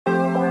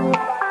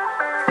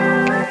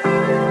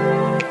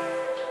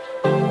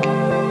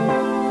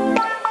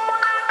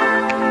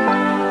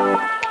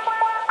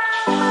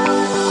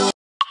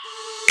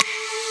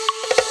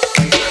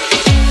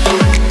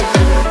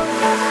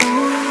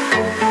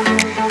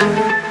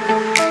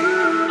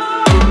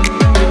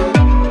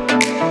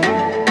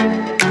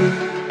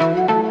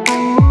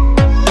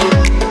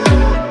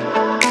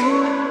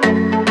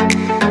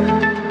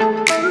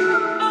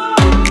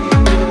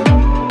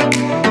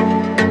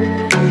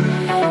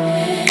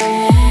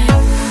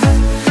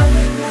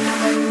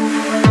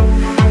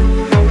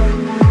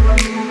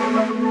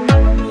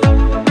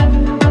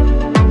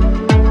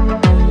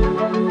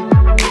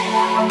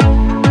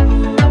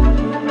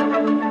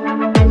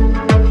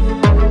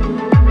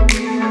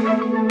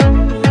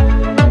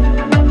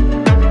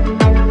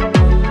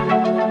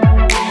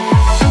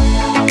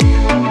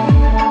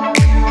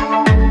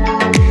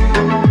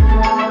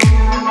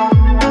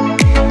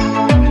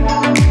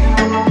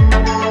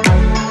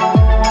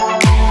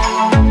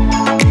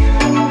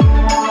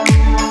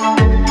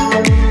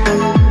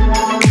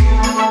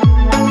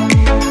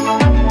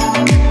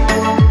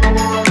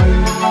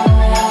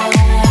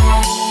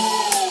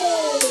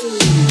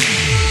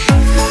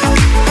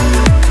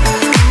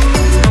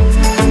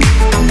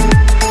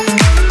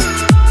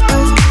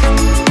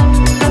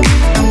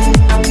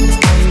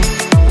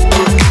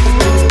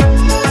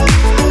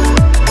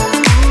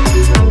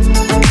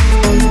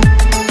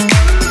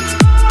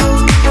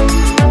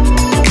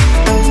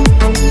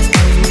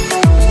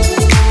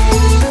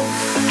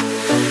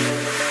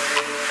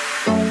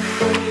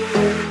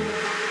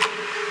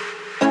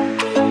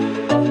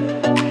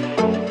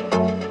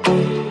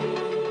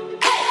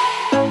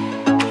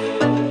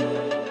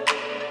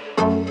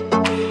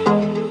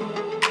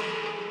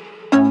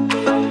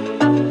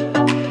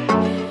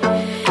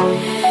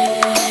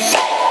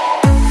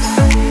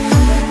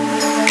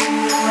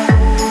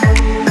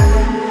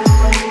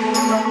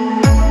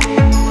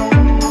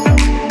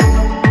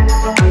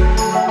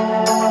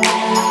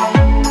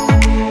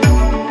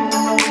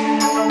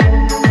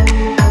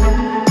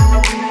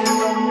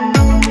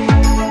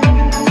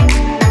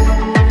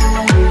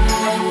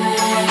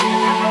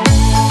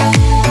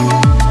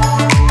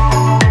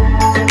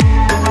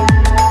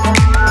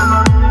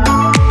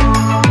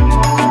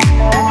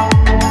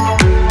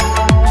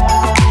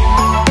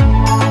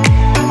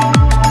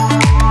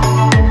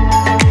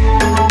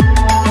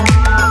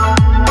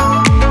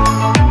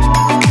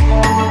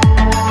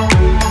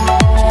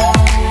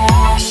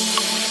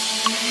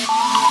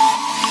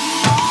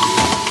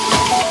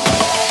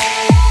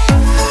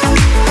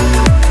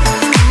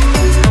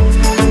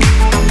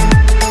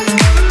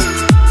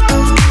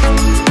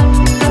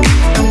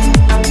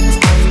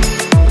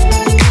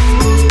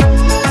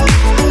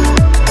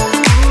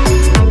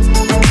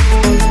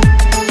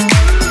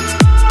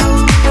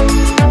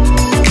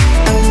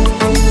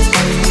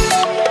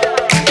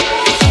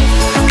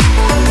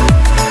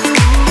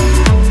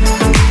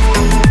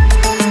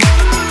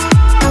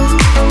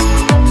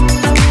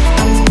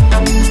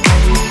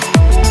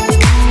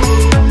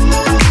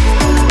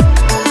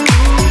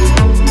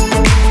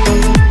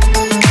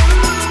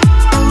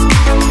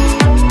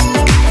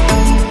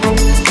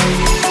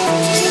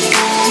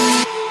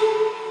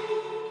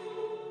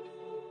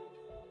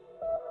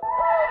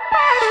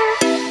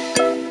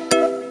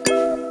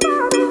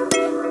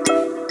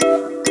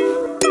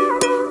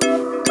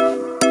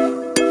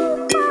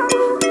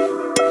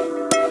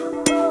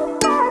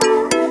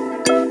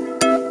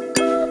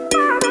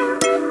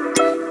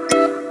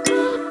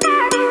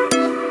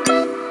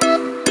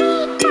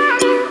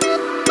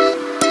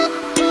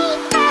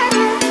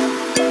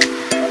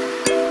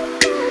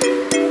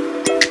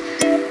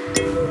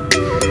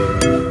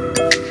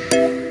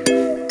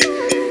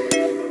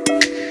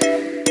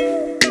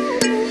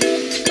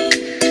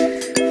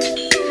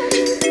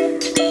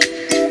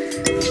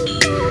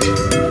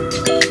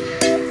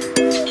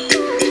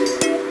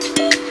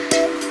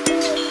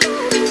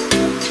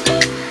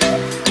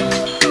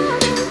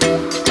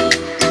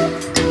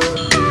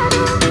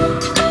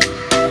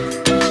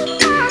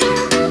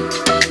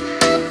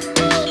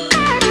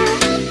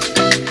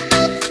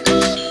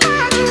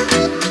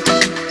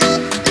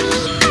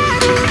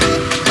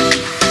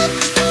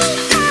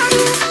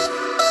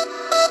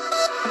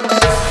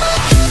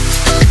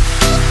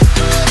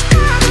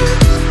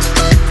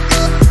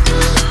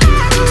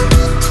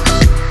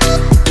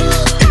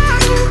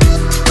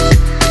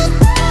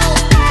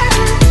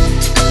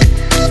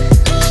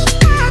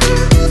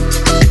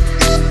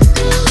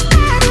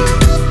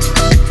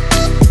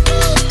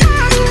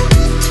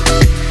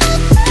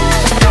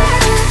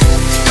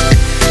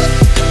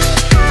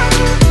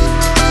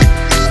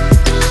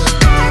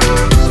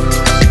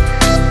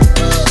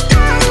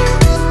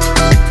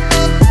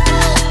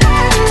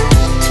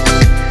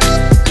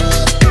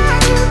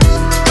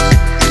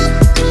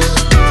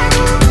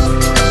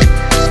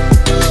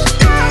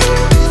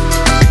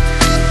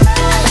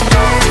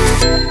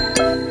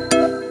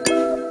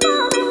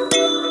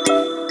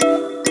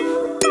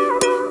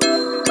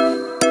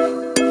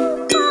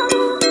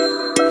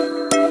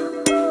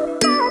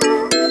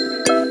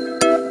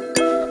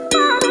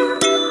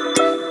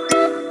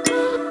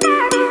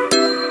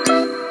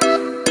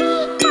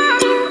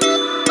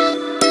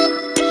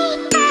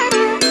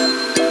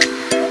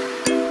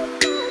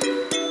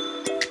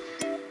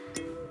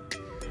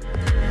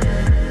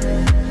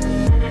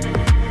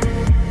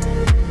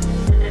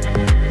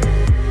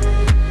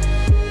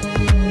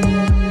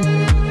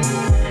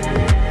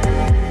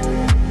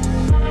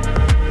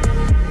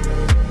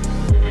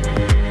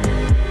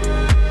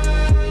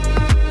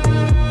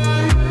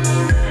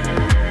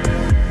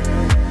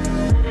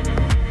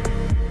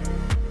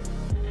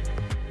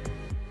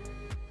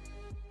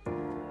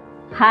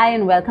Hi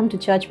and welcome to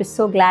church. We're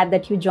so glad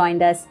that you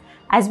joined us.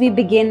 As we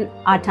begin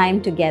our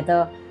time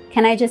together,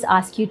 can I just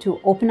ask you to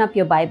open up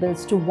your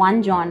Bibles to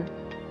 1 John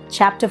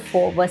chapter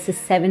 4 verses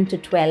 7 to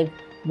 12.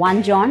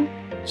 1 John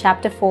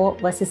chapter 4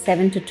 verses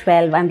 7 to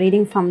 12. I'm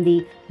reading from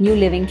the New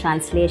Living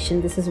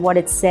Translation. This is what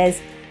it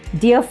says.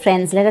 Dear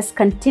friends, let us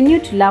continue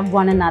to love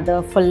one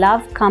another, for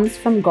love comes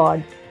from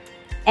God.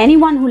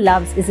 Anyone who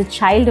loves is a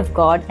child of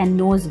God and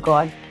knows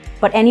God.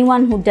 But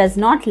anyone who does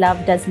not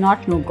love does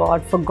not know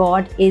God, for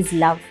God is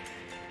love.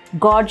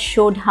 God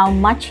showed how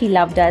much He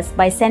loved us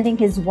by sending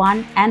His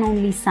one and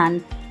only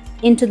Son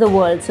into the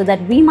world so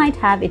that we might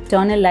have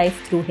eternal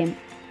life through Him.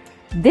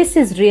 This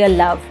is real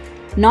love,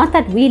 not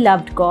that we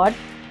loved God,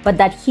 but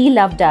that He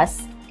loved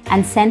us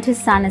and sent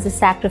His Son as a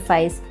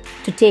sacrifice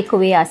to take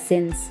away our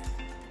sins.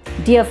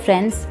 Dear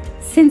friends,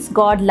 since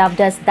God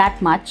loved us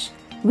that much,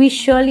 we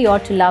surely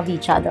ought to love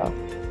each other.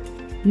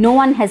 No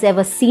one has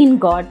ever seen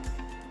God,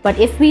 but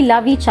if we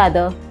love each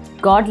other,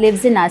 God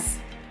lives in us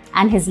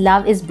and His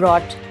love is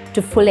brought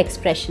to full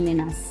expression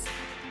in us.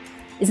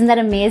 Isn't that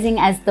amazing?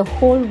 As the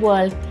whole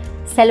world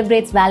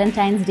celebrates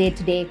Valentine's Day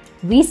today,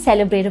 we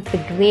celebrate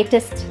the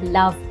greatest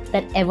love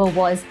that ever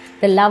was,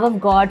 the love of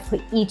God for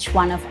each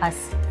one of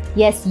us.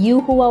 Yes,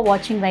 you who are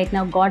watching right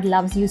now, God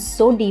loves you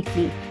so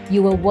deeply.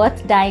 You were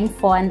worth dying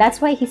for, and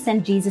that's why He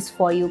sent Jesus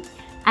for you.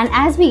 And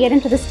as we get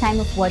into this time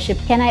of worship,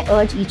 can I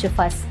urge each of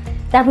us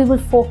that we will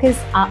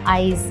focus our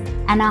eyes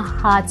and our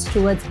hearts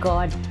towards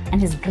God and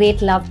His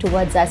great love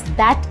towards us.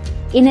 That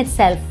in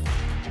itself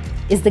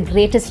is the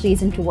greatest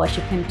reason to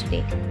worship Him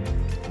today.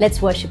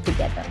 Let's worship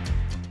together.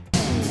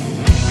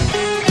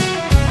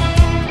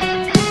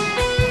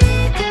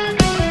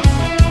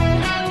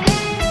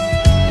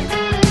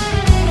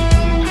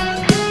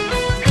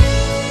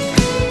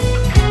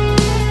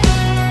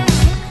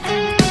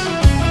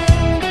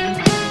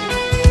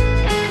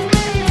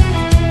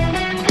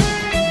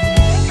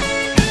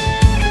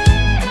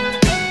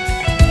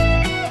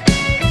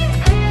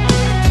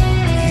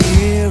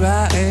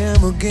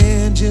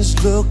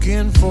 Just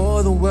looking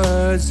for the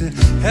words to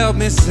help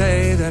me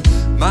say that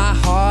my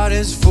heart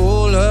is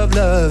full of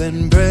love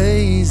and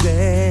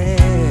praises.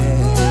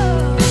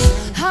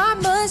 I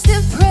must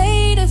have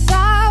prayed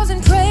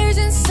 1,000 prayers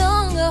and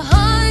sung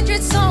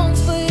 100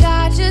 songs, but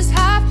I just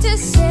have to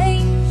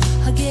say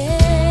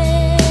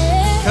again.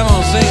 Come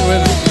on, sing it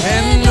with me.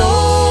 And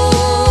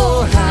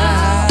oh,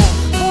 how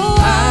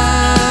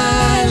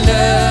I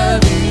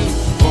love you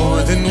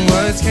more than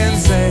words can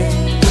say.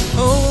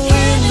 Oh,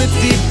 in the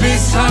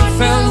deepest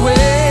heartfelt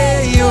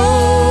way,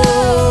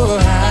 oh,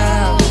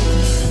 how,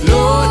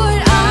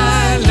 Lord,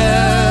 I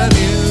love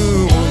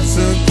you. Once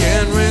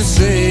again,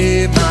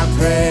 receive my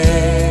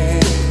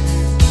praise.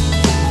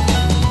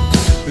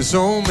 There's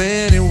so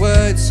many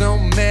words, so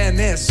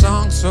many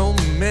songs, so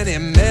many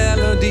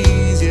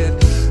melodies, yet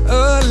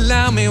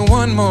allow me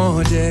one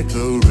more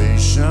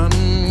declaration.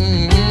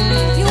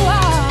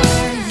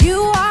 You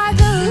are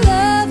the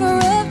lover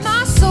of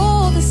my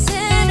soul, the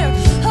center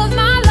of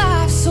my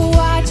life, so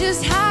I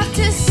just have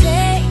to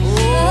say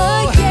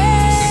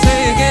again.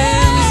 Say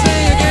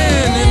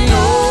again, and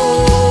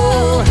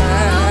oh,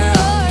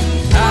 how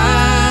I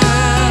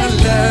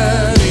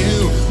love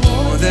you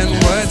more than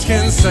words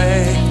can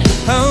say.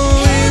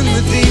 Oh, in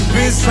the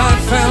deepest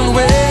heartfelt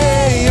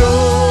way,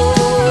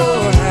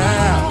 oh,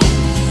 how,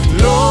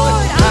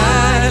 Lord,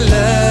 I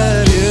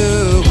love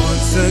you.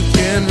 Once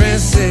again,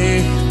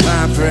 receive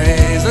my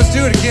praise. Let's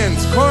do it again.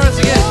 It's chorus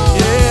again.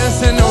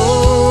 Yes, and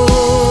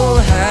oh,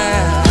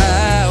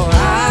 how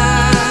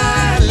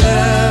I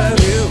love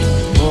you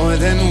more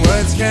than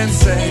words can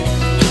say.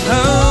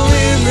 Oh,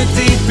 in the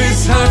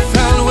deepest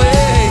heartfelt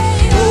way,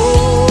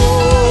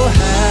 oh,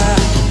 how,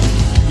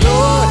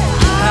 Lord,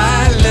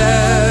 I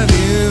love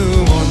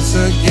you. Once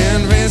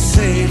again,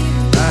 receive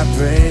my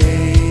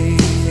praise.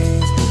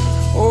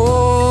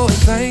 Oh,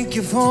 thank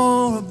you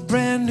for a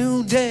brand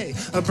new day,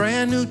 a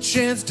brand new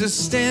chance to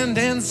stand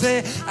and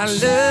say, I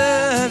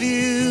love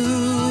you.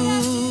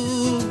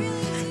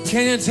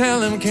 Can you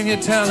tell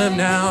him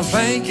now?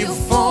 Thank you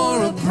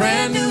for a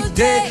brand new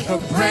day, a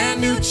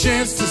brand new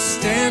chance to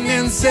stand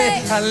and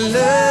say, I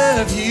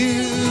love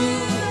you.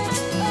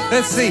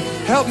 Let's see,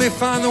 help me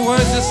find the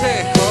words to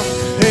say. Oh,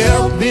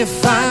 help me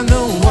find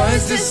the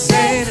words to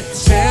say, to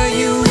tell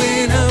you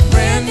in a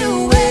brand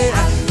new way,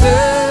 I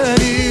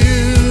love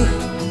you.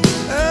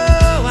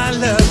 Oh, I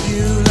love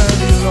you,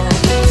 Lord.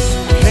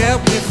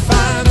 Help me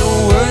find the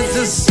words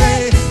to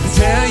say, to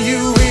tell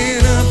you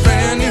in a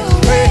brand new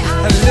way,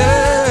 I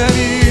love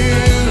you.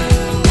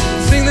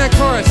 Sing that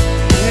chorus.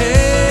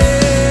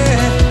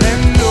 Yeah.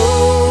 And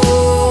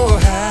oh,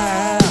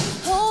 how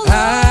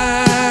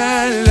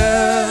I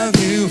love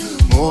you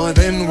more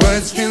than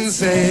words can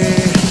say.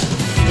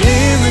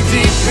 In the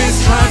deepest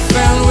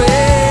heartfelt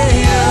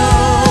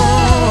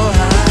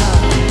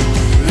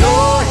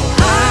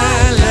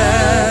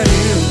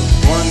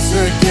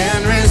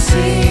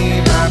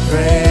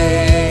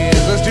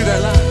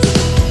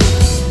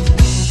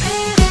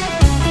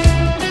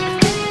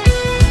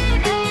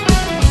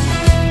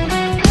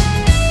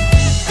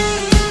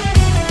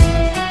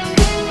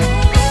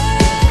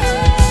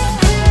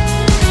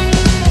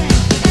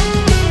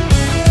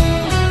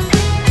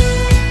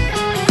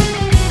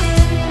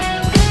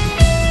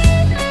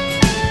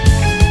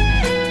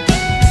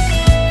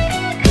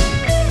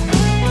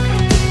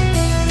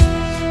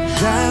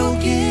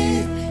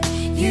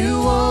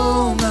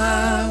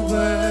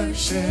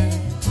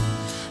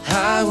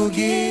will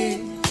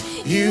give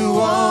you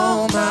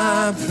all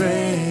my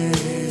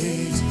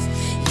praise.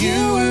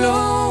 You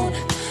alone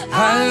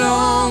I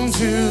long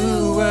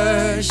to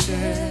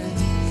worship.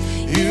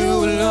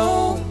 You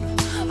alone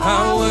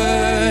are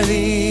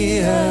worthy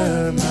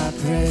of my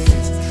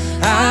praise.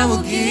 I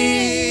will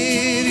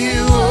give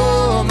you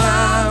all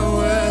my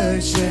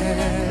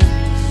worship.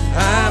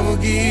 I will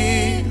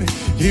give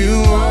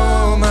you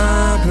all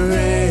my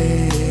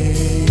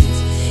praise.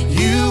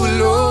 You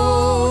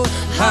alone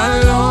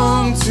I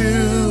long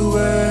to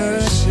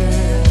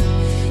worship.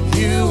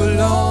 You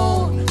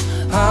alone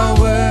are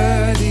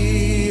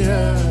worthy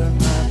of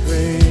my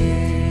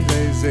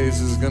praise. This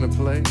is gonna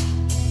play.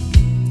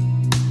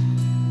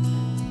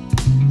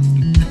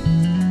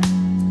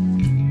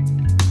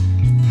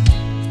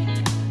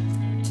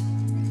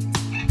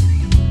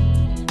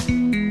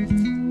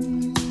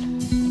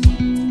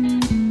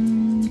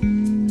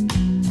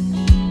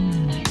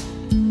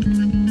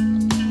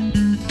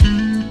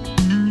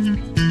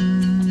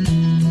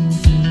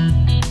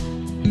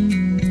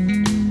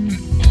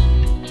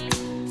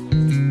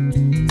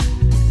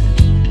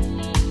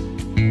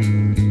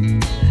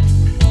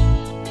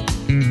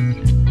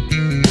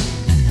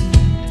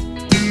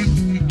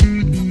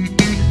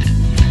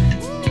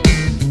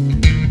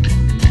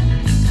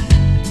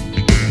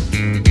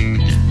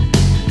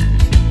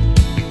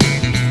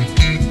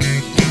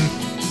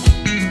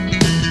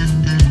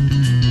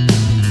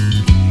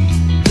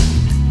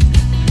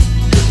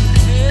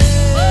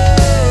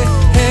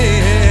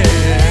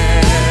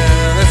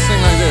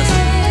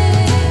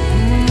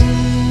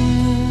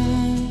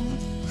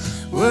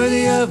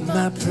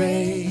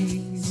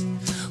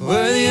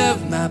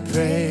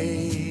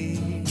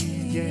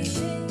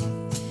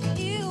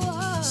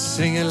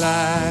 Sing it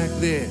like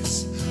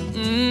this.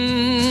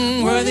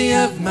 Worthy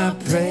of my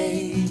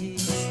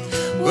praise,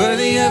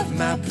 worthy of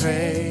my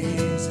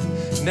praise,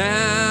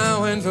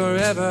 now and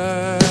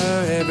forever.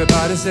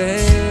 Everybody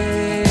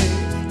say,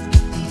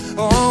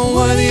 oh,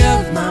 worthy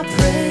of my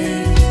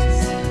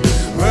praise,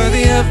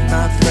 worthy of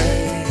my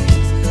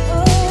praise.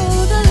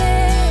 Oh, the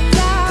Lamb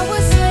that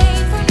was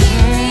slain for me.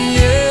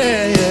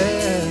 Yeah,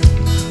 yeah.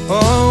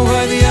 Oh,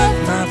 worthy of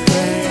my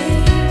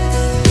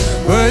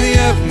praise, worthy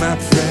of my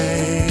praise.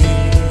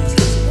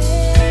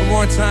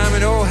 One more time,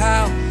 and oh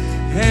how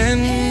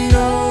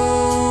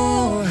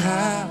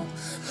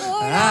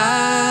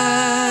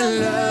I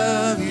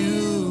love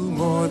you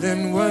more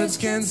than words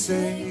can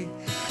say.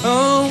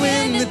 Oh,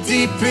 when the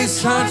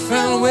deepest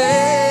heartfelt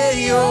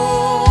way,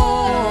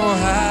 oh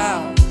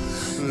how,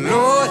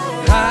 Lord,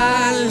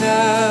 I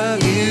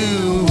love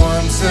you.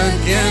 Once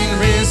again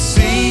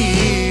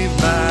receive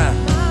my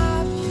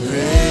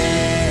praise.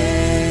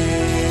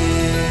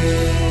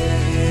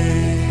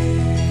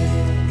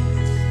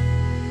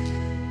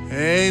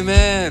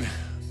 Amen.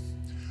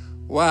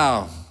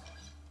 Wow,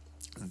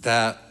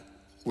 that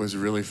was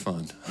really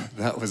fun.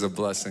 That was a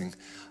blessing.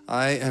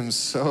 I am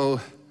so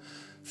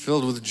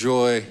filled with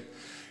joy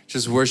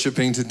just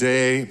worshiping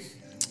today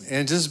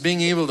and just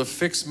being able to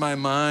fix my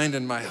mind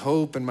and my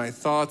hope and my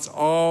thoughts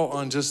all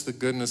on just the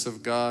goodness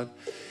of God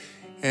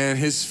and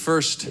his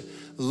first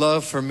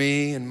love for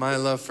me and my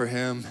love for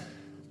him.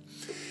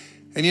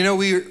 And you know,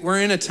 we're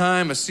in a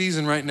time, a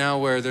season right now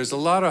where there's a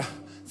lot of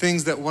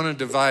things that want to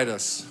divide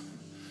us.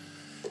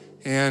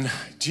 And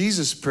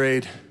Jesus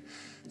prayed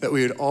that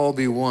we would all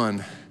be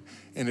one.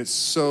 And it's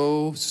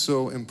so,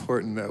 so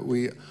important that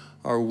we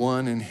are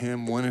one in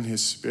him, one in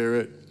his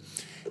spirit,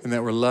 and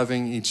that we're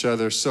loving each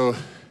other. So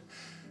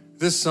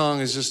this song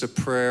is just a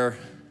prayer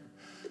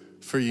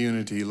for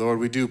unity. Lord,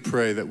 we do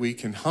pray that we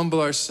can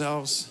humble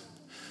ourselves,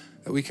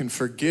 that we can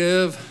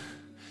forgive,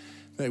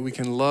 that we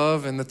can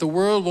love, and that the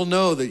world will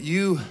know that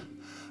you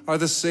are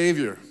the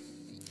Savior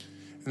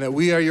and that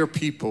we are your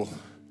people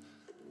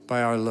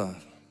by our love.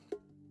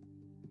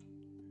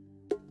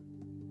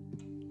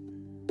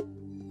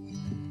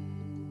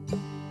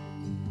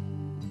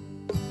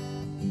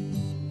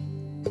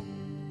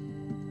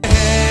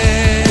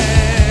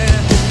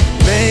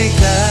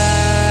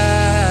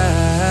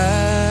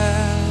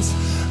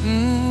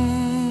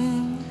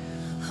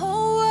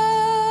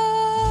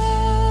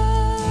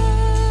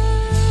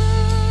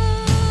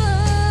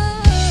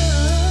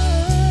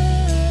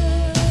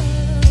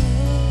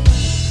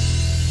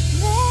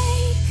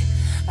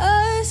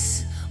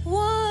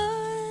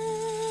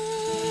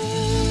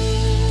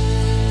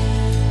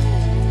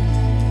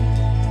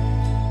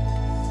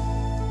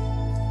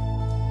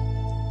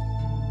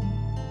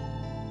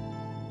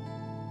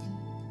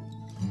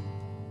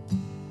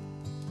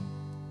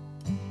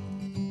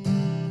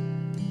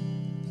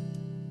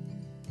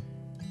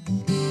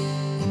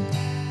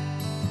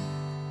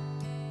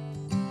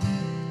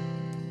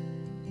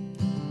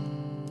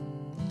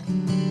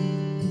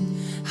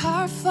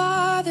 Our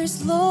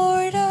Father's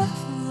Lord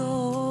of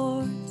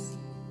Lords.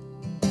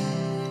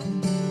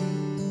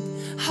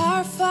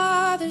 Our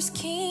Father's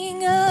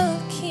King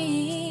of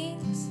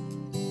Kings.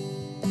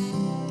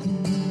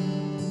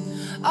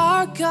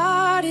 Our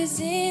God is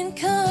in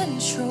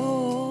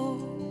control,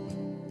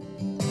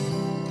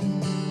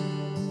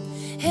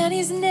 and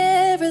he's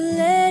never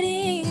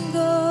letting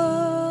go.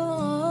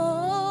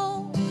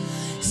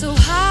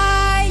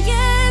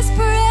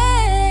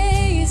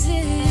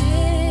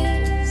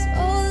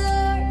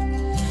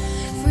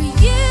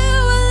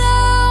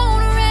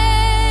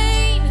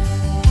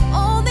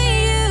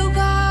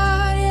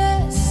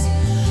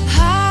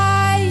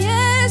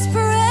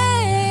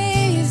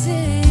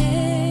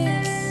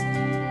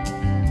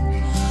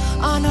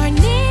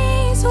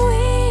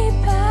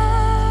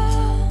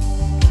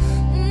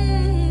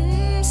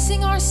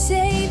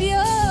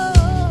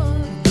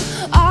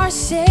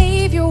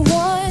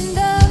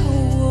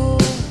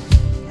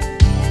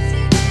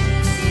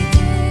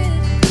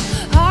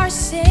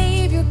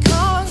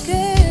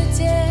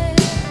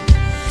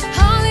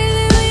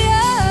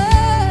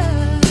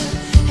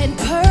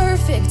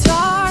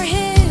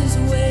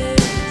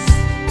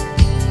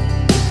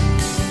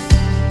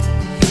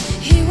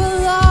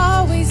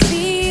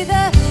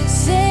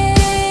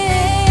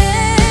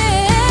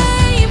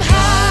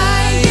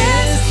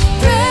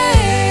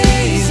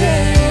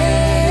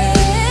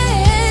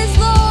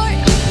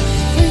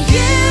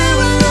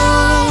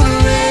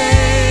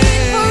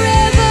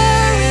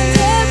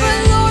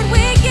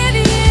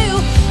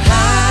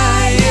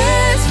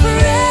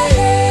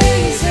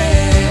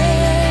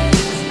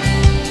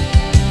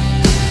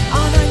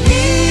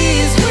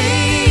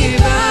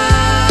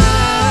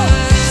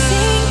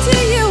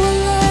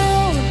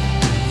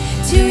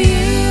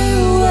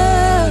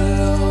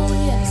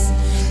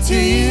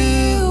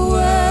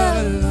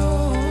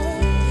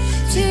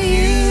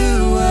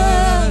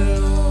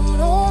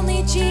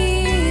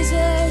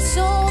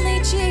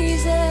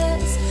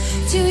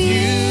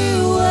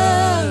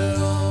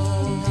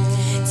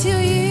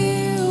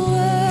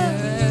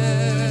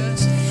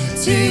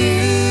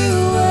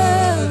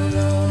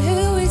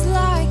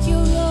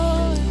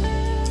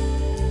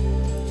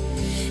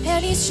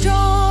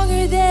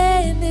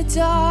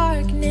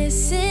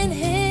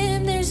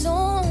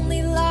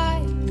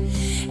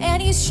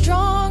 He's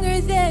stronger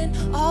than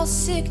all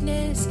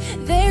sickness.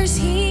 There's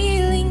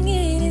healing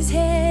in His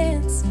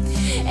hands.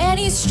 And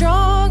He's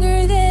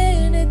stronger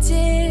than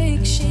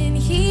addiction.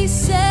 He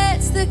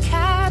sets the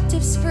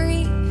captives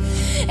free.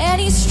 And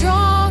He's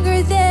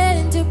stronger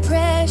than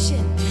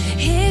depression.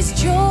 His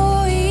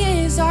joy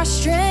is our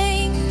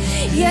strength.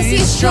 Yes,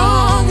 He's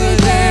stronger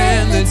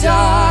than the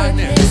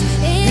darkness.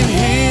 In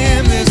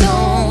Him there's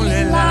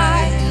only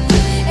light.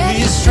 And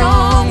He's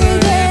stronger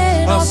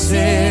than all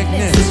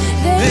sickness.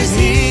 There's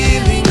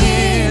healing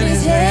in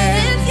His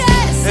hands.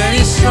 Yes, and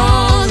He's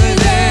stronger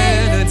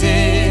than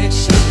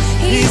addiction.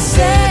 He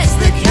sets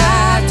the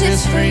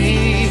captives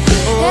free.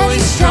 Oh,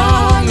 He's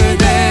stronger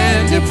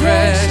than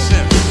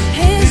depression.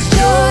 His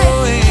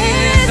joy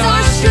is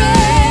our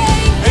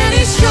strength. And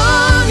He's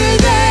stronger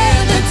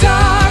than the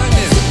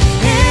darkness.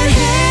 In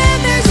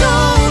Him there's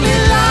only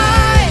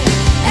light.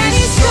 And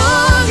He's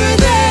stronger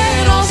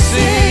than all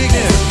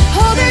sickness.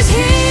 Oh, there's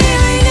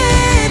healing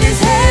in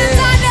His hands.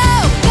 I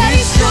know that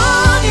He's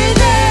stronger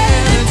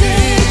than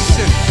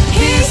addiction.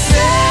 He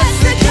sets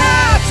the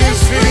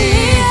captives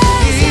free.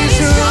 He's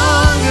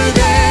stronger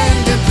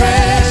than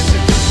depression.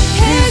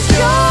 His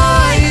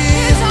joy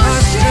is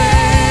our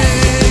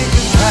strength.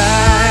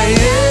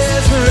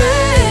 Highest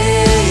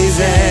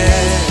praises.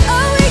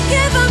 Oh, we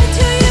give them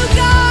to you,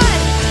 God.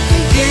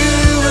 You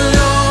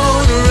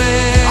alone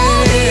reign.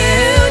 Only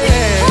you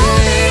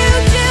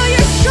do.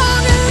 You're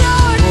stronger,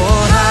 Lord.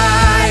 Oh,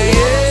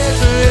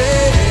 highest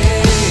praises.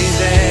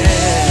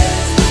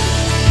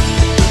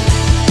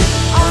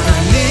 On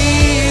our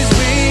knees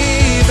we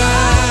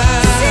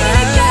bow. Sing it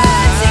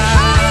again. Sing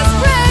highest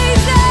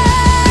praises.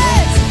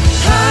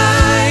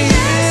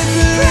 Highest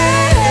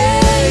praises.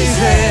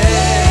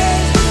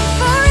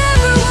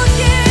 Forever we'll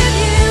give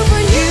you,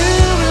 for you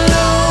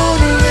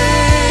alone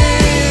reign.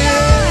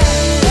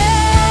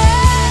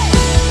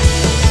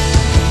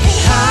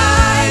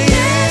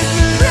 Highest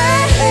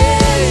praises.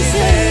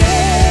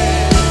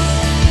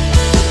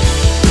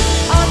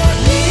 On our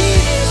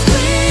knees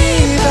we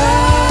bow.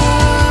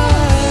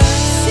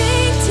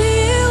 Sing to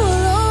you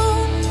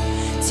alone,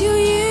 to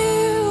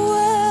you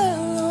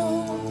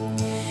alone,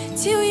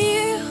 to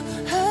you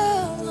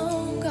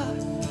alone, God,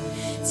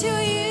 to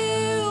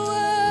you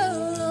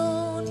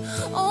alone.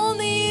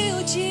 Only you,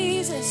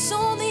 Jesus,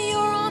 only you're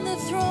on the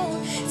throne.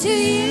 To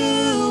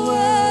you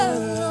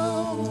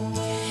alone,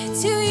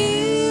 to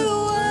you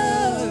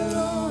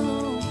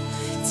alone,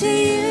 to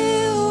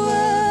you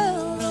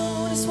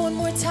alone. Just one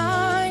more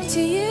time, to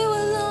you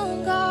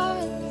alone,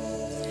 God.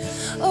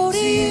 Oh, to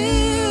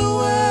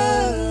you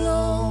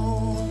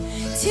alone,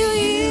 to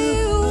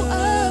you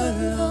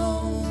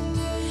alone,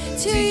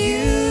 to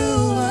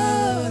you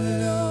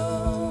alone.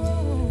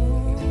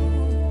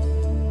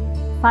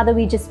 Father,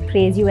 we just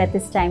praise you at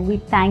this time. We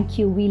thank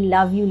you. We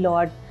love you,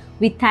 Lord.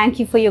 We thank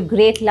you for your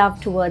great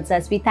love towards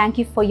us. We thank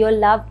you for your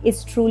love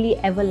is truly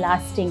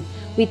everlasting.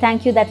 We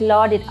thank you that,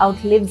 Lord, it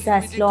outlives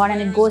us, Lord,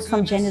 and it goes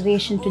from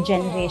generation to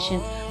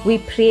generation. We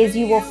praise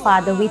you, O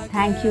Father. We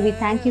thank you. We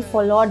thank you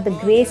for, Lord, the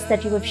grace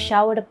that you have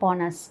showered upon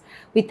us.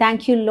 We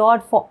thank you,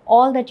 Lord, for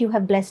all that you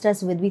have blessed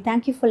us with. We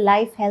thank you for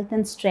life, health,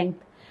 and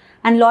strength.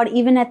 And Lord,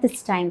 even at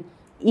this time,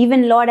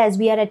 even, Lord, as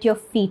we are at your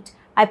feet,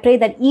 I pray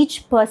that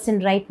each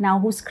person right now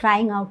who's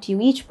crying out to you,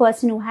 each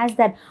person who has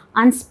that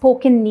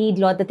unspoken need,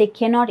 Lord, that they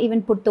cannot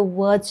even put the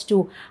words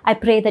to, I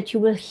pray that you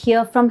will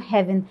hear from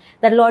heaven,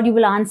 that, Lord, you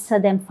will answer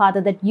them, Father,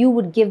 that you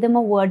would give them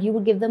a word, you will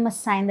give them a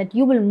sign, that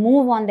you will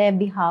move on their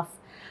behalf.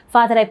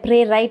 Father, I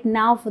pray right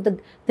now for the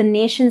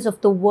nations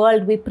of the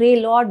world. We pray,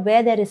 Lord,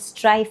 where there is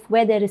strife,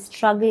 where there is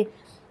struggle,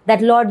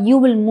 that, Lord, you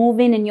will move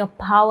in your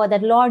power,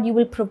 that, Lord, you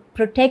will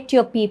protect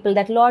your people,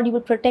 that, Lord, you will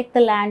protect the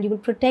land, you will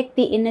protect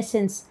the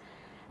innocents,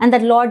 and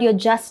that, Lord, your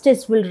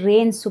justice will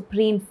reign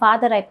supreme.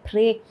 Father, I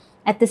pray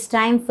at this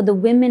time for the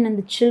women and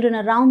the children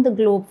around the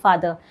globe,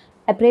 Father.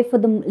 I pray for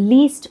the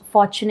least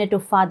fortunate, oh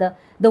Father,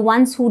 the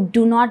ones who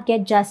do not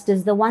get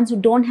justice, the ones who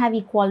don't have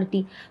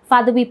equality.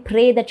 Father, we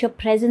pray that your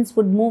presence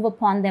would move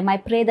upon them. I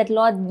pray that,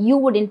 Lord, you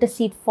would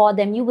intercede for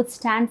them. You would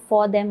stand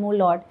for them, oh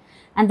Lord,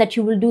 and that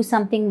you will do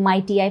something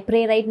mighty. I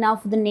pray right now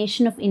for the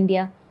nation of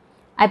India.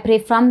 I pray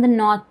from the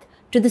north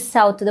to the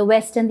south, to the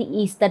west and the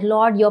east, that,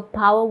 Lord, your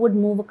power would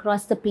move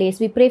across the place.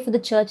 We pray for the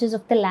churches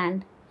of the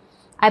land.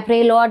 I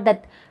pray, Lord,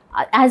 that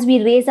as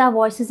we raise our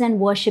voices and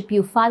worship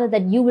you, Father,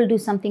 that you will do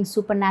something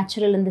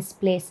supernatural in this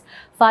place.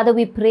 Father,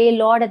 we pray,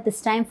 Lord, at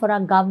this time for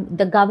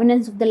the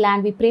governance of the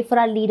land. We pray for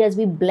our leaders.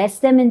 We bless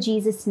them in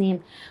Jesus'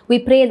 name. We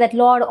pray that,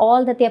 Lord,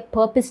 all that they are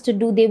purposed to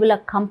do, they will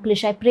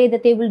accomplish. I pray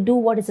that they will do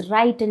what is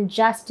right and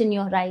just in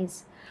your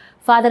eyes.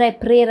 Father, I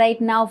pray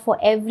right now for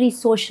every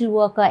social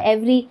worker,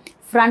 every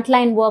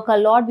frontline worker.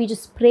 Lord, we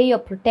just pray your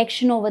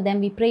protection over them.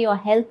 We pray your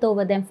health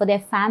over them, for their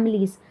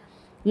families.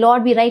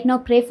 Lord, we right now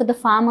pray for the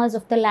farmers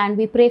of the land.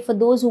 We pray for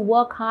those who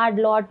work hard,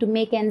 Lord, to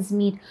make ends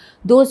meet.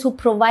 Those who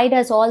provide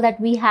us all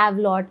that we have,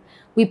 Lord.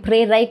 We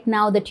pray right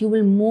now that you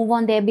will move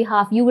on their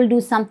behalf. You will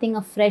do something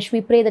afresh.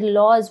 We pray that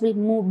laws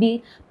will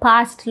be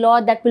passed,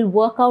 Lord, that will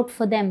work out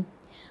for them.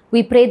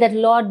 We pray that,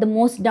 Lord, the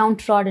most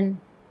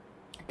downtrodden,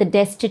 the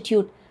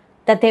destitute,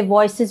 that their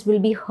voices will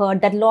be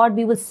heard, that Lord,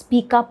 we will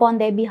speak up on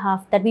their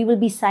behalf, that we will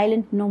be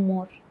silent no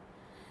more.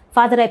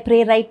 Father, I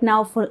pray right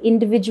now for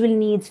individual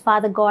needs.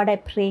 Father God, I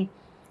pray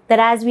that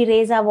as we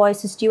raise our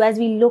voices to you, as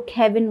we look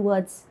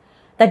heavenwards,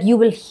 that you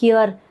will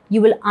hear,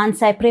 you will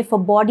answer. I pray for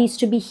bodies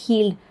to be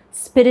healed,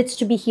 spirits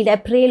to be healed. I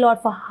pray, Lord,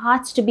 for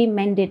hearts to be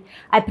mended.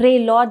 I pray,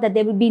 Lord, that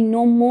there will be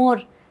no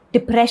more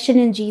depression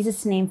in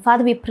Jesus' name.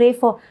 Father, we pray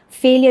for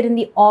failure in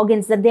the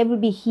organs, that there will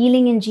be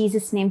healing in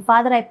Jesus' name.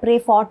 Father, I pray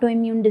for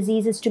autoimmune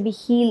diseases to be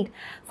healed.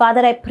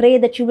 Father, I pray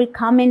that you will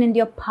come in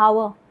your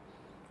power.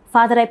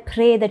 Father, I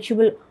pray that you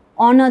will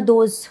honor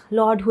those,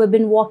 Lord, who have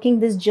been walking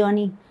this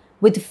journey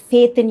with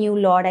faith in you,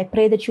 Lord. I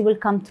pray that you will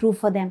come through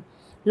for them.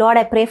 Lord,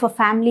 I pray for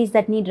families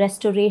that need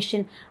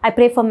restoration. I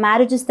pray for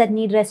marriages that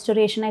need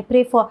restoration. I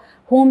pray for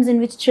homes in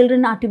which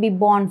children are to be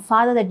born.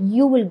 Father, that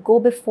you will go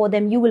before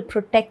them. You will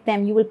protect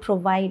them. You will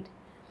provide.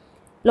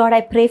 Lord,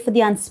 I pray for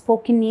the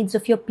unspoken needs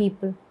of your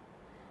people.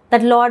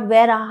 That, Lord,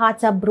 where our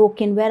hearts are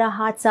broken, where our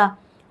hearts are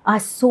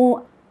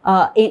so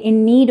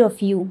in need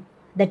of you,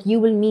 that you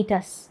will meet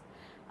us.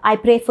 I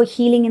pray for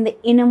healing in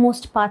the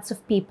innermost parts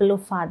of people, oh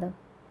Father.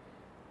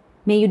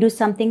 May you do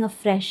something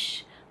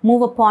afresh.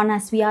 Move upon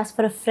us. We ask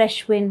for a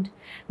fresh wind.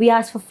 We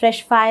ask for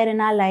fresh fire in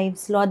our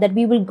lives, Lord, that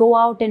we will go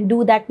out and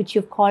do that which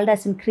you've called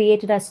us and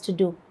created us to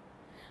do.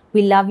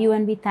 We love you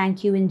and we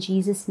thank you in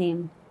Jesus'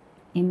 name.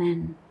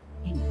 Amen.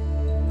 Amen.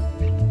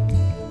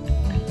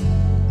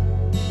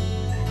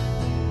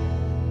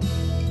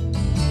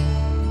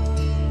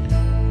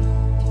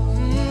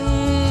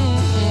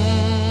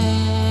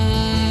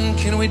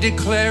 Can we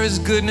declare his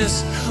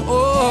goodness?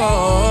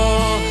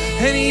 Oh,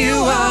 and you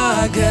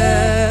are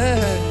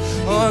good.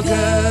 Oh,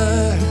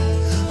 good.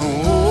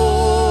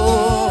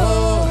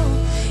 Oh,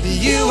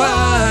 you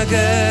are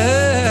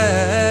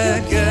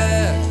good,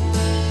 good.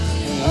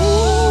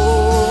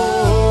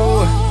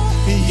 Oh,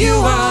 you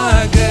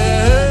are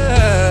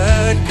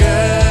good,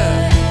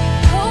 good.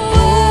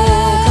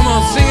 Oh, come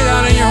on, sing it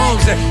out in your home.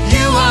 Say,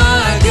 you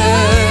are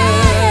good.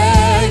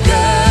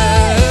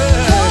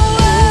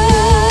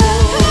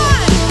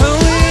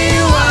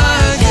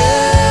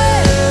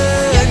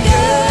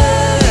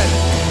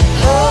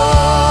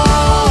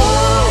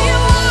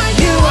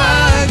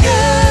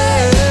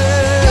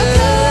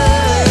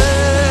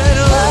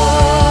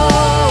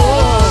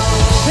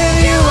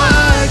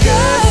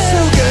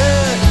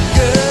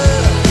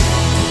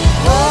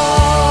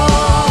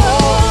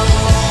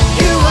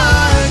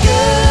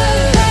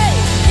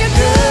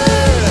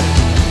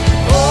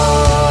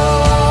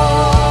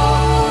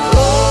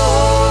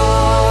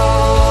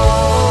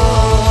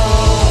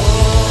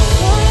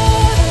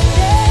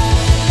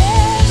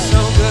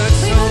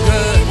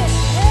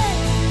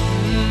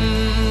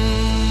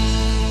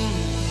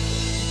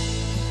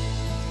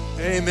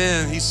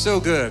 So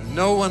good.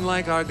 No one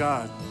like our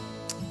God.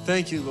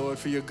 Thank you, Lord,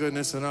 for your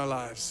goodness in our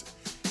lives.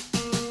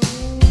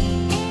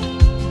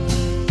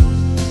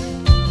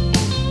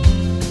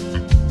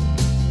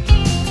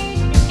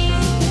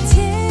 It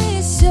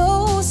is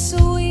so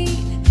sweet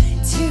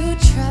to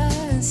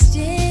trust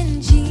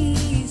in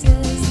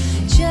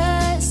Jesus,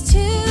 just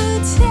to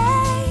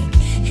take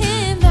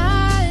him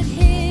at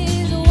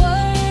his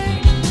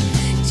word,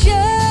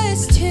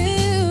 just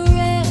to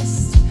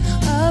rest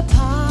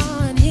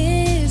upon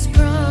his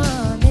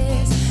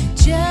promise,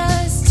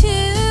 just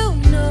to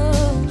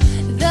know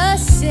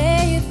thus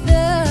saith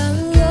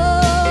the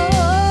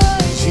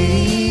Lord.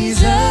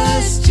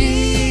 Jesus,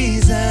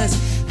 Jesus,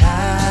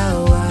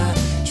 how I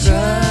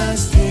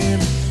trust him,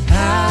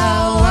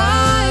 how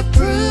I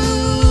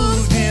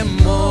proved him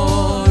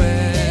more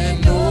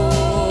and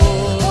more.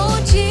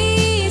 Oh,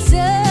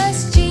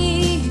 Jesus,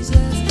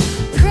 Jesus,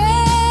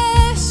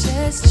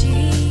 precious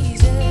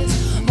Jesus,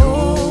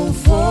 Oh,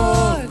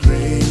 for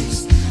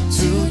grace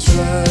to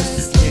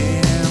trust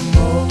him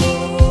more.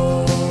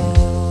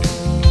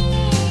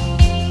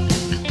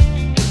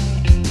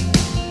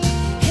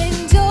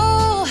 and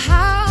oh,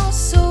 how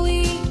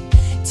sweet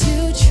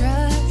to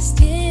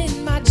trust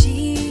in my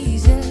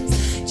Jesus,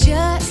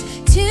 just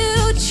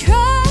to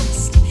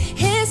trust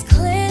his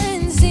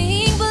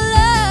cleansing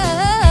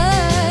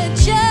blood,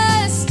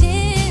 just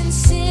in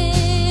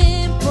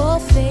simple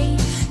faith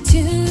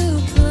to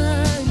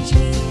plunge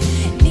me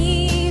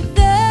neath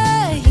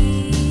the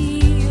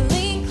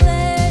healing,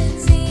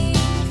 cleansing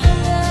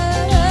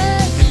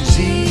flood.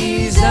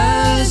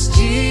 Jesus,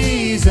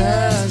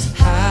 Jesus,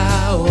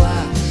 how I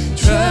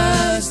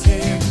trust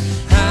him,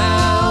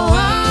 how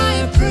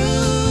I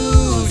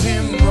prove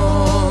him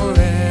more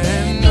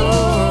and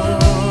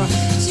more.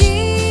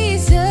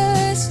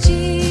 Jesus,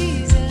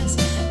 Jesus,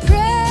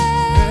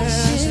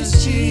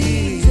 precious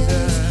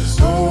Jesus,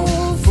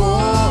 oh,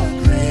 for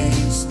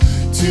grace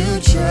to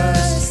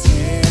trust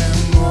him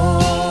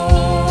more.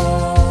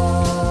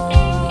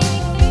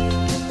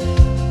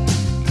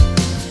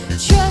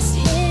 trust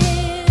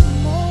him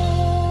more.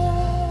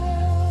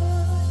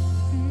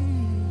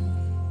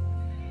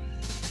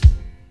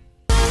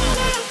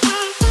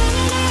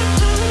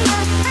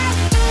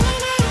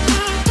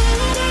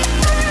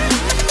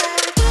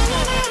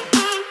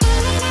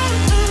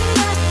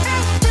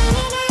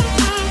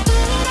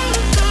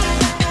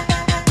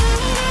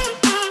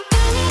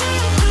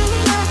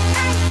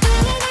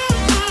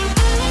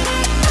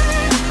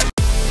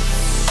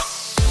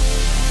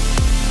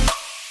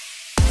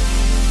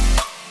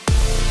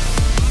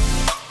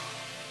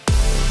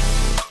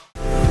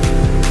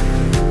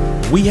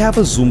 We have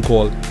a Zoom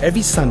call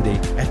every Sunday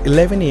at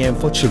 11 a.m.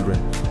 for children.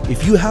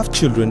 If you have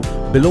children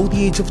below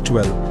the age of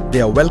 12,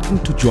 they are welcome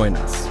to join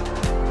us.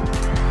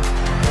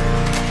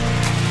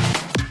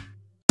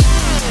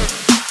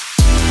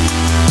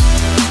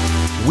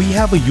 We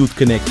have a Youth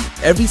Connect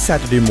every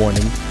Saturday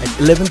morning at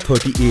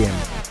 11:30 a.m.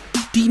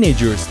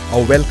 Teenagers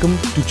are welcome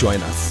to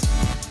join us.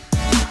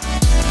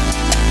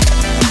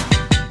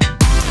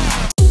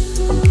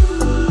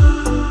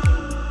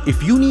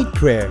 If you need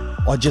prayer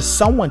or just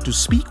someone to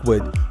speak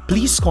with,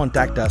 please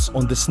contact us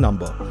on this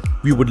number.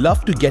 We would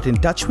love to get in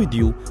touch with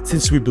you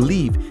since we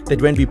believe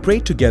that when we pray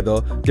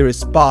together, there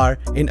is power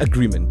in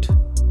agreement.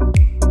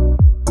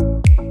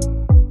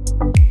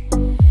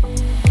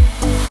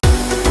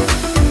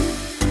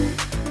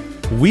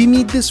 We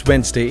meet this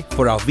Wednesday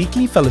for our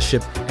weekly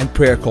fellowship and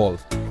prayer call.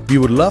 We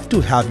would love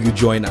to have you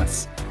join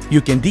us. You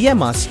can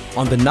DM us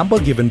on the number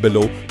given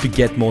below to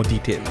get more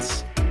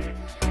details.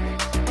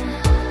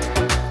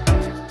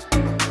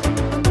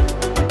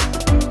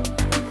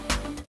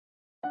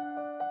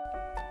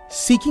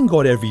 Seeking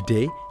God every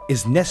day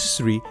is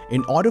necessary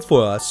in order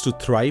for us to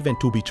thrive and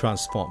to be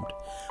transformed.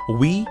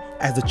 We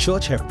as a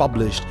church have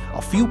published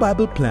a few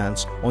Bible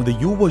plans on the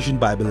YouVersion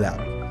Bible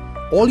App.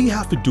 All you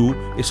have to do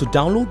is to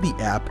download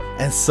the app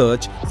and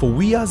search for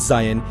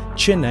WAZ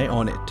Chennai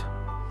on it.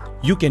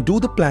 You can do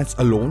the plans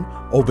alone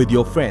or with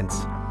your friends.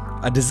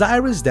 Our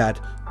desire is that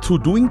through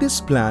doing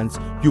these plans,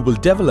 you will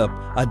develop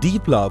a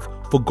deep love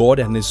for God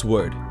and His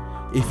Word.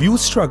 If you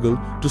struggle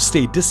to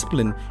stay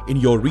disciplined in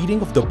your reading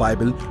of the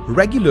Bible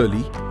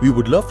regularly, we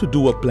would love to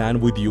do a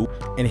plan with you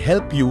and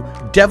help you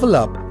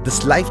develop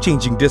this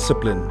life-changing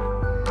discipline.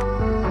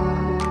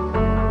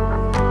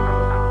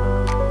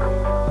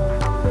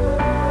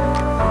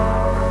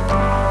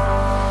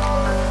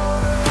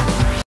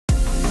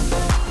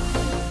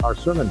 Our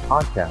sermon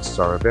podcasts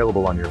are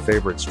available on your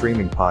favorite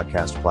streaming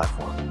podcast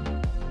platform.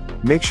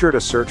 Make sure to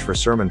search for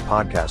Sermon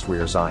Podcast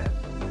WeareZion.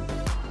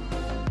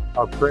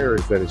 Our prayer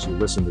is that as you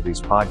listen to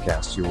these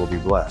podcasts, you will be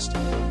blessed.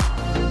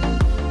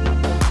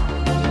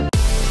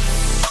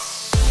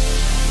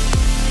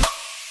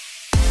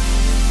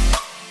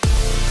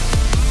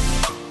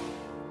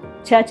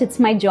 Church, it's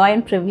my joy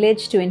and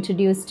privilege to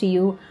introduce to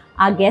you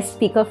our guest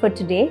speaker for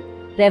today.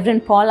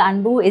 Reverend Paul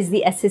Anbu is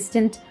the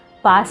assistant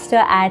pastor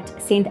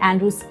at St.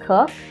 Andrew's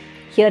Kirk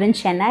here in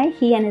Chennai.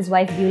 He and his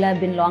wife Beulah have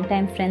been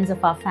longtime friends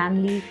of our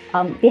family.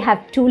 They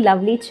have two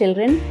lovely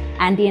children,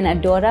 Andy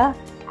and Adora.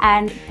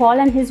 And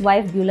Paul and his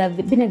wife Beulah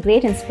have been a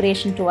great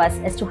inspiration to us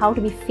as to how to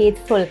be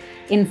faithful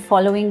in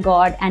following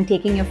God and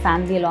taking your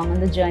family along on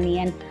the journey.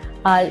 And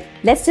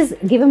let's just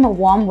give him a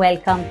warm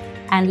welcome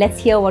and let's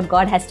hear what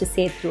God has to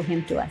say through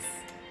him to us.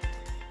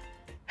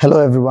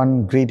 Hello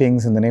everyone,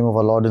 greetings in the name of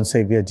our Lord and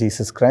Savior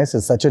Jesus Christ.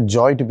 It's such a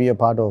joy to be a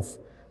part of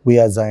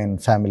WAZ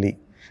family.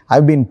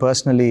 I've been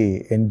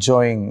personally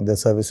enjoying the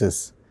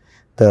services,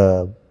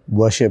 the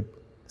worship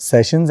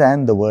sessions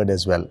and the word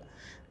as well.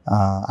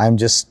 I'm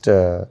just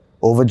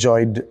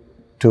overjoyed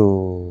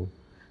to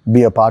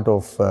be a part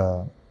of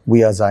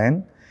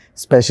WAZ,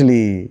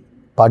 especially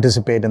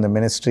participate in the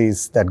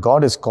ministries that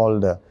God has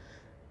called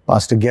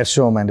Pastor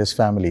Gershom and his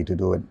family to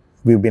do it.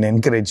 We've been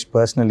encouraged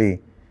personally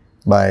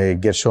by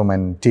Gershom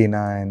and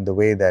Tina and the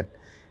way that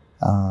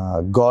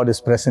God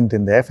is present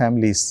in their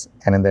families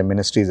and in their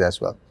ministries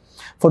as well.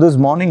 For this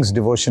morning's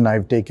devotion,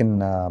 I've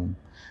taken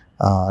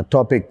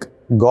topic,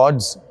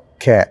 God's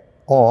care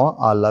or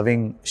our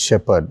loving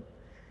shepherd.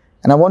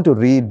 And I want to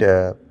read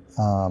a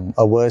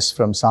verse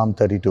from Psalm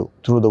 32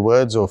 through the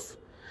words of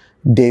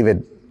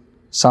David,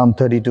 Psalm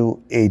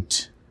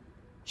 32:8.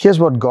 Here's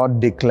what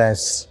God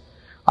declares: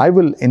 I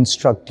will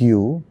instruct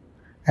you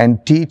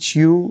and teach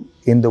you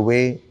in the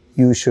way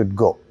you should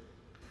go.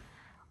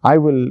 I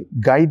will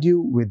guide you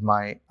with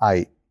my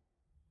eye.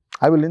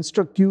 I will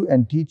instruct you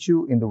and teach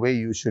you in the way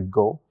you should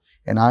go,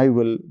 and I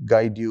will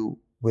guide you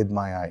with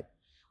my eye.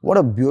 What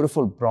a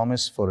beautiful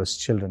promise for His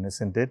children,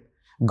 isn't it?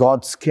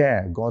 God's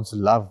care, God's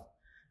love,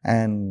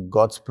 and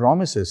God's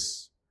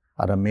promises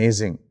are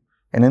amazing.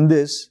 And in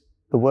this,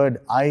 the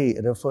word I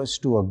refers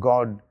to a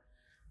God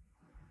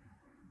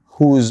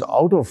who is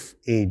out of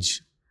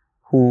age,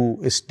 who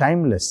is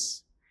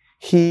timeless.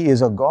 He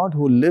is a God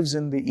who lives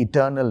in the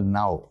eternal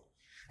now.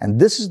 And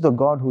this is the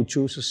God who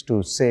chooses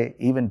to say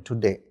even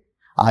today,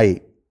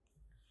 I.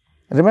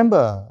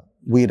 Remember,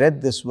 we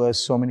read this verse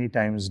so many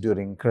times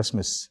during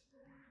Christmas.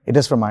 It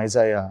is from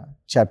Isaiah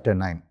chapter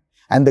 9.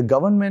 And the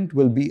government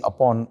will be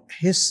upon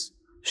His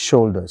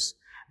shoulders.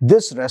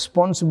 This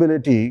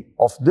responsibility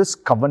of this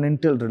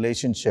covenantal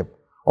relationship,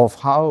 of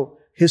how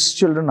His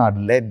children are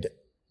led,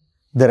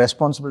 the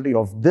responsibility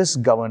of this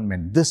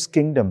government, this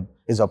kingdom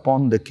is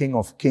upon the King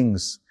of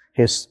Kings,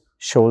 His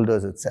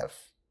shoulders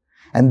itself.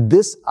 And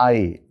this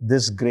I,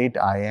 this great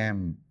I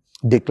am,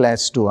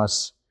 declares to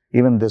us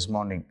even this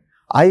morning,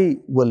 I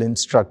will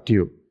instruct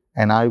you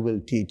and I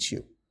will teach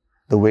you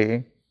the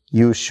way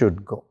you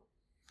should go.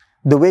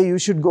 The way you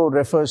should go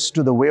refers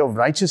to the way of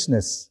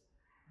righteousness.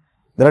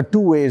 There are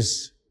two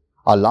ways,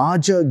 a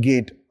larger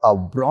gate, a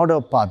broader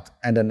path,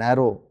 and a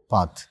narrow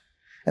path.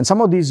 And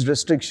some of these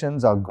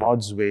restrictions are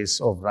God's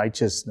ways of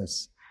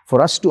righteousness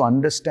for us to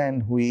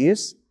understand who He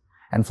is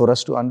and for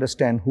us to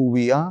understand who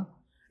we are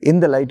in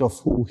the light of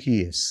who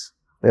He is.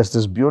 There's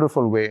this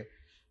beautiful way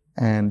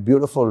and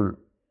beautiful,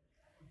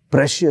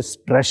 precious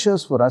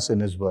treasures for us in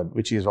His Word,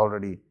 which He has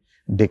already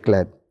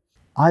declared.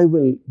 I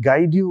will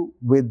guide you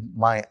with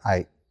my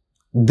eye.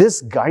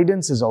 This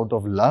guidance is out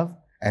of love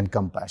and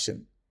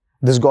compassion.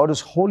 This God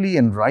is holy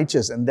and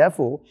righteous, and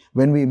therefore,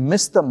 when we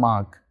miss the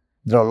mark,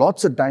 there are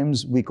lots of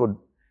times we could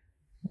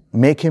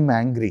make Him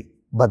angry.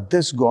 But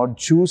this God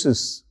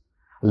chooses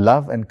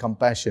love and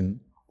compassion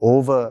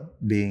over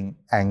being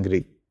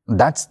angry.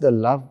 That's the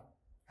love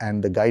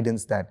and the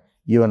guidance that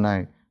you and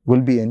I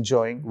will be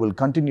enjoying, will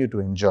continue to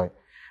enjoy.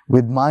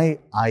 With my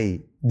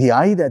eye, the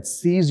eye that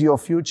sees your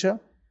future,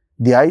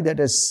 the eye that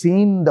has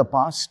seen the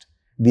past,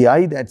 the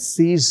eye that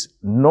sees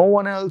no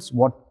one else,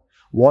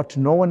 what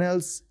no one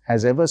else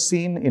has ever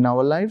seen in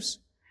our lives.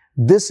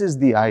 This is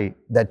the eye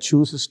that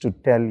chooses to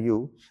tell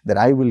you that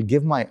I will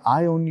give my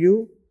eye on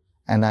you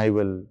and I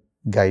will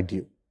guide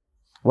you.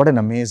 What an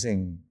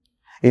amazing.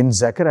 In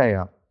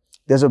Zechariah,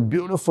 there's a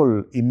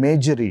beautiful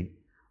imagery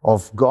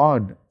of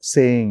God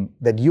saying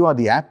that you are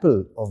the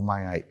apple of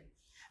my eye.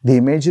 The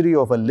imagery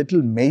of a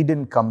little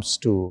maiden comes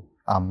to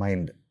our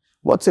mind.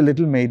 What's a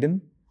little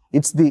maiden?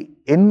 It's the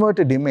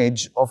inverted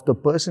image of the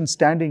person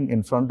standing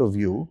in front of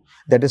you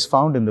that is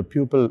found in the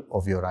pupil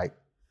of your eye.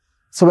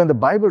 So when the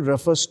Bible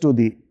refers to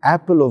the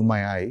apple of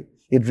my eye,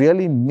 it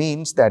really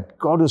means that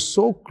God is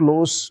so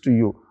close to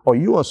you, or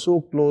you are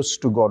so close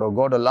to God, or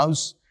God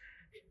allows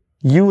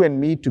you and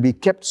me to be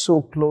kept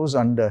so close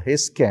under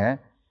His care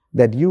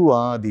that you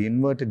are the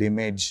inverted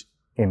image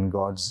in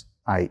God's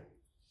eye.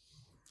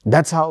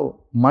 That's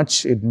how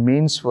much it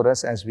means for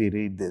us as we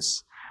read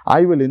this.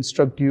 I will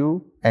instruct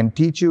you and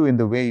teach you in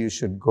the way you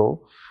should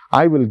go.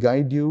 I will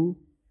guide you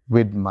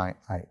with my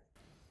eye.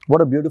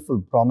 What a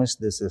beautiful promise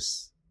this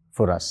is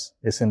for us,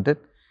 isn't it?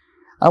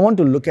 I want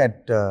to look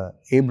at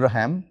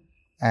Abraham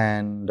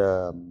and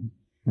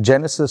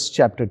Genesis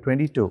chapter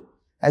 22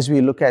 as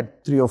we look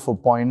at 3 or 4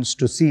 points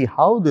to see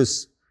how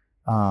this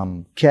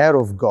care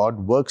of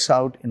God works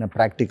out in a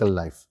practical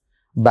life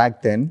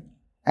back then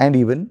and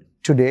even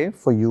today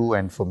for you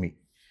and for me.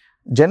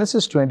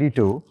 Genesis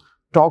 22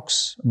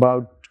 talks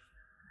about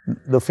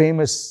the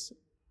famous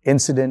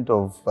incident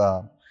of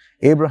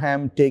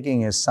Abraham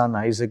taking his son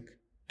Isaac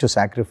to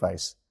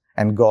sacrifice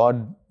and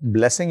God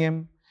blessing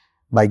him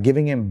by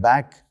giving him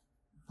back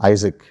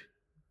Isaac.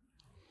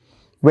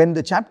 When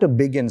the chapter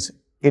begins,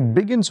 it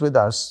begins with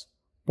us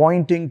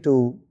pointing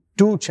to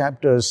 2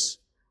 chapters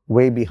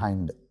way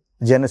behind.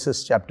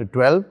 Genesis chapter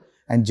 12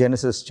 and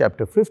Genesis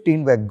chapter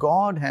 15, where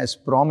God has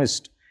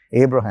promised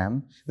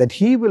Abraham that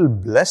He will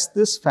bless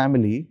this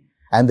family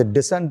and the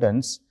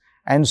descendants,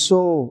 and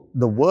so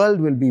the world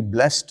will be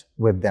blessed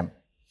with them.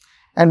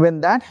 And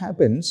when that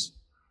happens,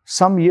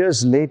 some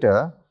years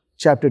later,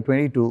 chapter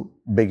 22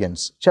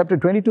 begins. Chapter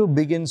 22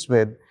 begins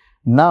with,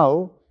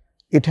 now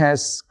it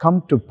has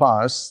come to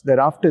pass that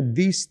after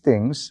these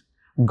things,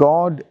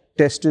 God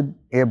tested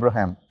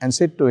Abraham and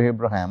said to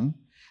Abraham,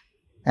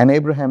 and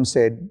Abraham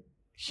said,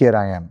 here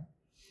I am.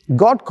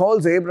 God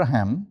calls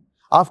Abraham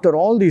after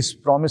all these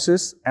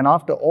promises and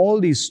after all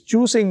these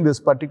choosing this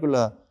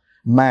particular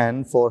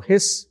man for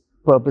His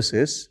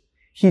purposes,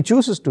 He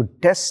chooses to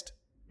test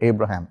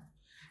Abraham.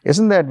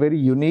 Isn't that very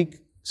unique?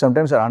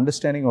 Sometimes our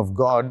understanding of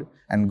God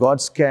and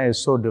God's care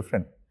is so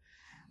different.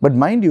 But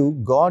mind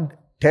you, God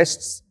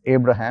tests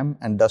Abraham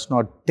and does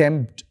not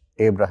tempt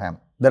Abraham.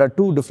 There are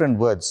 2 different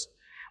words.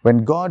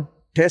 When God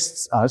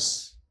tests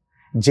us,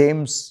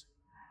 James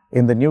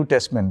in the New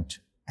Testament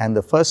and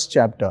the 1st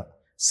chapter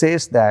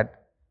says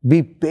that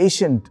be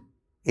patient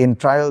in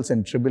trials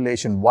and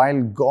tribulation.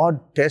 While God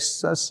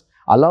tests us,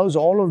 allows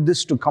all of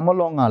this to come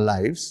along our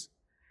lives,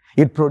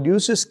 it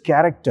produces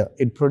character.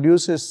 It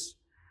produces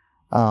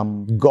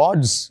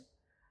God's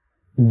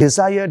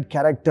desired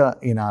character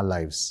in our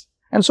lives.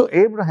 And so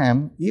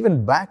Abraham,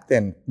 even back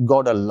then,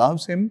 God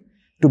allows him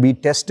to be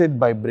tested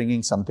by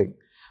bringing something.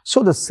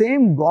 So the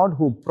same God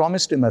who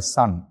promised him a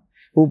son,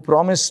 who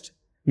promised,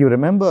 you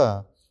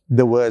remember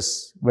the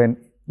verse when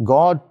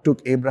God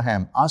took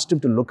Abraham, asked him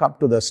to look up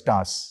to the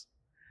stars.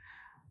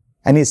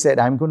 And He said,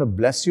 I'm going to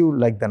bless you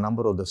like the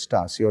number of the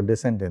stars, your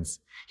descendants.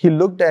 He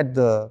looked at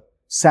the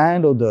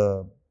sand of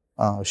the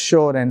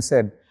shore and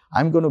said,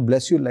 I'm going to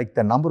bless you like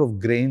the number of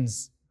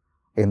grains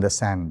in the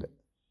sand.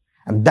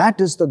 And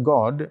that is the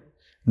God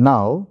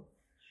now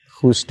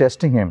who's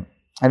testing him.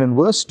 And in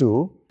verse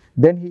 2,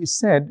 then He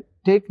said,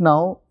 take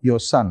now your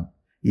son,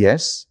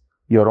 yes,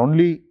 your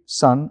only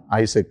son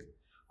Isaac,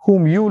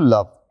 whom you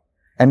love,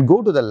 and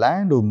go to the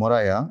land of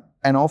Moriah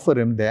and offer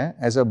him there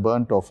as a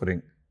burnt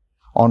offering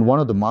on one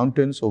of the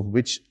mountains of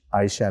which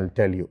I shall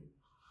tell you.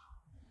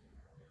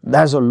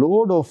 There's a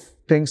load of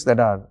things that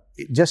are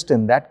just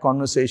in that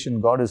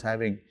conversation God is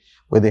having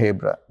with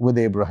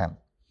Abraham.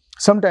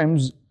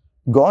 Sometimes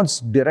God's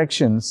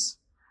directions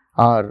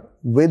are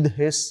with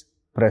His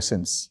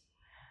presence.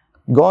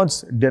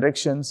 God's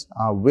directions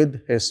are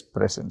with His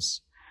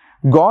presence.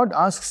 God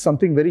asks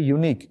something very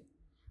unique.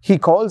 he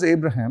calls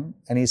Abraham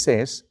and he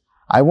says,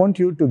 I want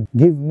you to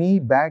give me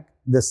back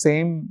the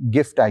same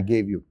gift I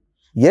gave you.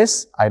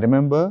 Yes, I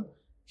remember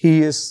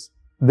he is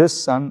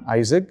this son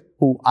Isaac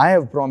who I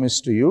have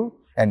promised to you.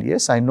 And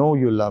yes, I know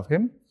you love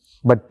him.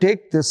 But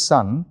take this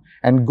son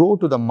and go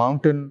to the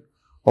mountain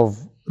of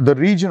the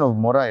region of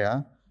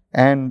Moriah,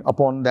 and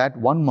upon that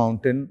one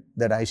mountain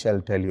that I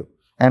shall tell you,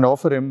 and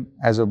offer him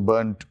as a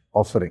burnt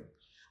offering.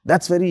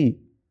 That's very,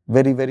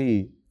 very,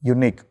 very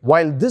unique.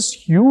 While this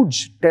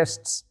huge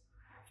tests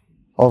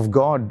of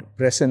God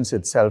presents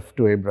itself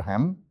to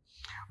Abraham,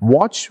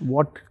 watch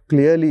what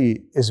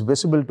clearly is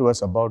visible to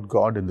us about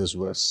God in this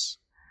verse.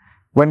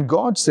 When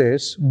God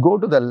says, go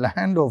to the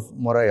land of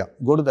Moriah,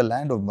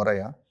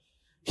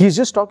 He's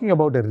just talking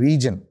about a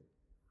region.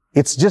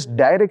 It's just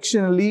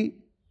directionally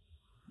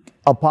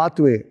a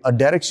pathway, a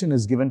direction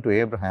is given to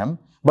Abraham,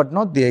 but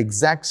not the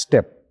exact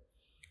step.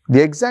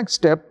 The exact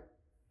step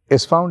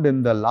is found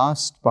in the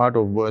last part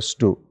of verse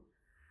 2.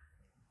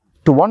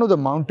 To one of the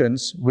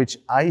mountains which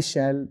I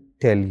shall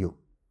tell you.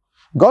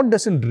 God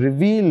doesn't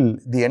reveal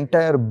the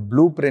entire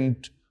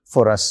blueprint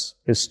for us,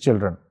 His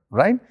children,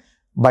 right?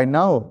 By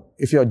now,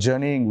 if you're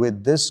journeying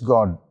with this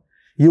God,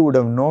 you would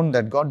have known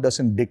that God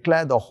doesn't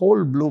declare the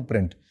whole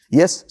blueprint.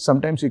 Yes,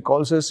 sometimes He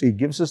calls us, He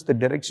gives us the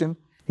direction.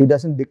 He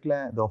doesn't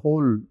declare the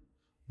whole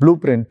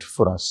blueprint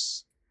for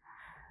us.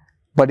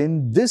 But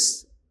in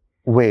this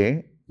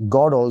way,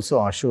 God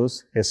also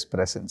assures His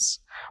presence.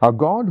 A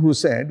God who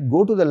said,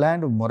 go to the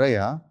land of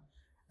Moriah,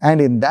 and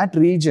in that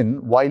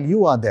region, while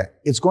you are there,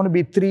 it's going to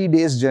be 3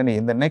 days journey.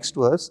 In the next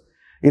verse,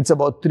 it's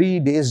about 3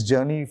 days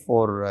journey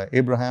for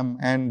Abraham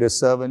and his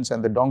servants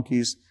and the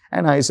donkeys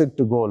and Isaac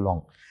to go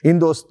along. In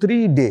those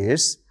 3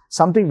 days,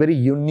 something very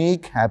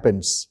unique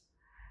happens.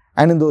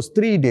 And in those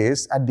 3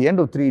 days, at the end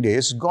of 3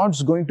 days,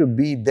 God's going to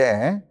be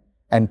there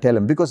and tell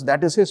him, because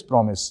that is His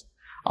promise.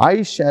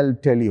 I shall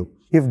tell you.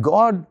 If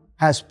God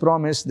has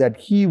promised that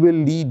He will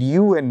lead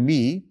you and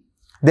me,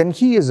 then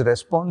He is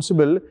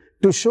responsible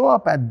to show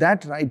up at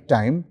that right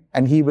time,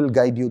 and He will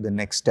guide you the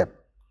next step.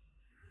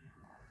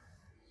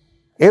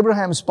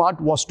 Abraham's part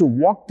was to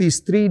walk these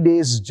 3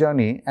 days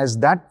journey as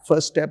that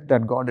first step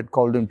that God had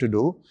called him to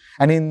do.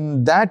 And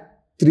in that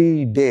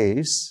 3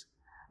 days,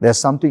 there's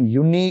something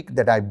unique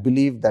that I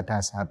believe that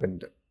has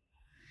happened.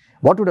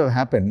 What would have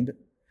happened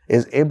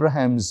is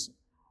Abraham's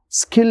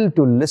skill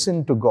to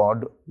listen to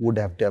God would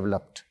have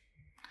developed.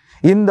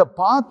 In the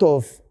path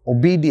of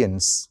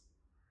obedience,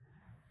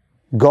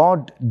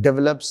 God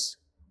develops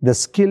the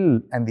skill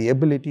and the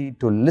ability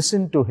to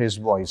listen to His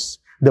voice,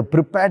 the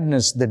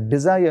preparedness, the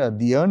desire,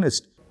 the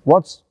earnest.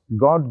 What's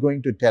God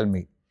going to tell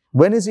me?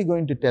 When is He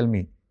going to tell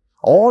me?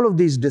 All of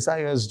these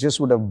desires just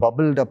would have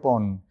bubbled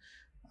upon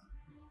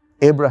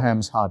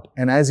Abraham's heart.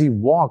 And as he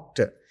walked,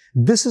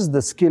 this is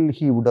the skill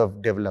he would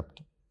have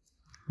developed.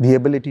 The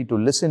ability to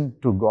listen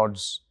to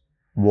God's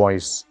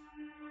voice.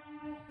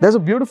 There's a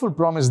beautiful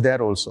promise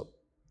there also.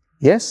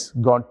 Yes,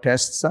 God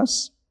tests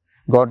us.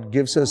 God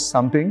gives us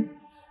something.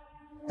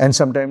 And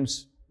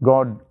sometimes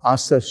God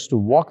asks us to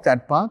walk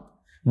that path.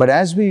 But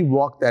as we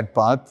walk that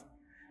path,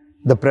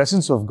 the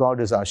presence of God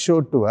is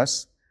assured to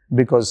us,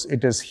 because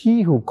it is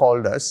He who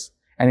called us,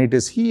 and it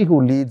is He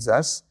who leads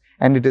us,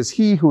 and it is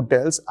He who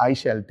tells, I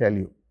shall tell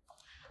you.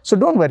 So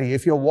don't worry,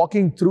 if you're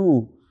walking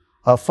through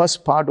a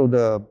first part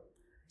of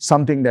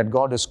something that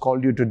God has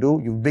called you to do,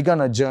 you've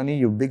begun a journey,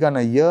 you've begun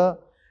a year,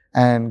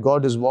 and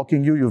God is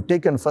walking you, you've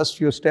taken first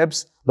few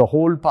steps, the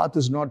whole path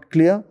is not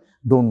clear,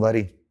 don't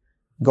worry.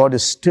 God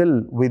is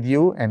still with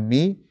you and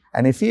me,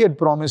 and if He had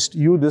promised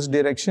you this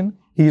direction,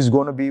 He is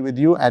going to be with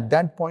you at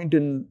that point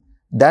in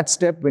that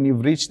step when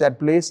you've reached that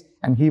place,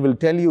 and He will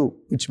tell you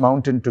which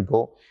mountain to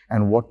go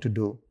and what to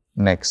do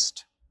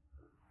next.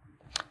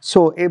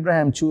 So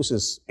Abraham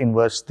chooses in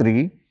verse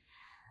 3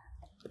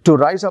 to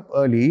rise up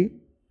early,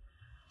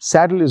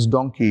 saddle his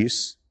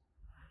donkeys,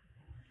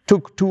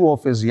 took 2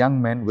 of his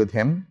young men with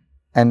him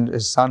and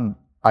his son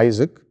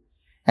Isaac,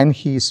 and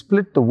he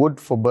split the wood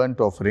for burnt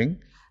offering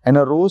and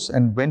arose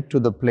and went to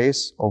the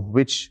place of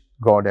which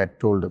God had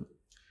told him.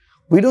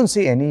 We don't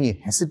see any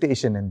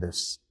hesitation in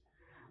this,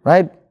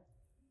 right?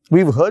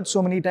 We've heard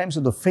so many times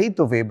of the faith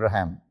of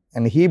Abraham,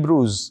 and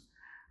Hebrews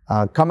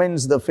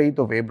commends the faith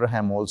of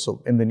Abraham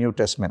also in the New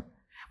Testament.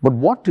 But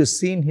what is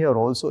seen here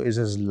also is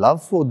his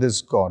love for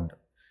this God,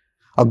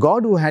 a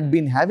God who had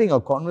been having a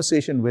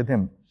conversation with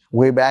him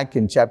way back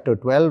in chapter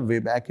 12, way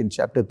back in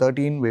chapter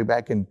 13, way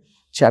back in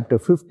chapter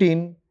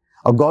 15,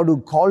 a God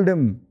who called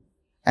him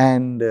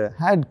and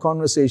had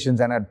conversations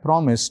and had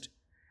promised,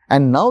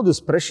 and now this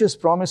precious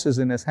promise is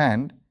in his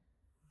hand,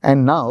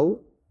 and now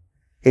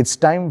it's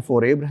time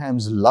for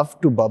Abraham's love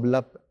to bubble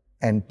up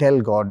and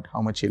tell God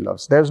how much he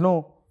loves. There's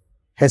no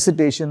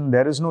hesitation,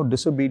 there is no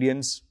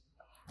disobedience.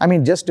 I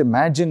mean, just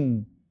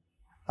imagine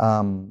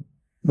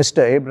Mr.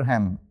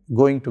 Abraham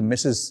going to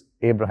Mrs.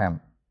 Abraham,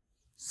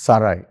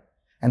 Sarai,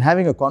 and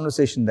having a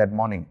conversation that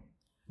morning.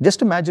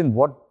 Just imagine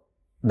what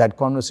that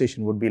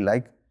conversation would be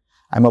like.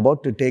 I'm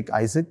about to take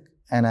Isaac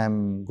and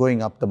I'm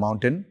going up the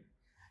mountain,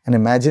 and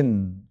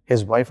imagine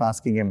his wife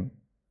asking him,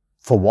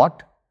 for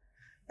what?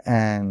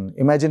 And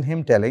imagine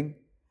him telling,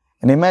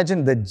 and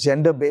imagine the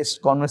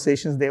gender-based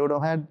conversations they would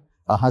have had,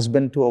 a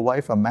husband to a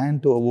wife, a man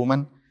to a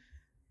woman.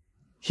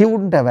 He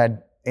wouldn't have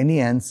had any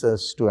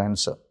answers to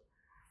answer.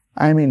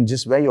 I mean,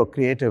 just wear your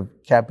creative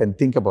cap and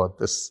think about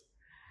this.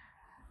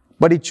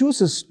 But he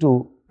chooses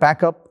to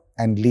pack up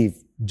and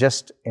leave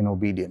just in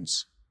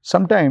obedience.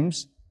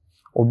 Sometimes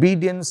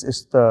obedience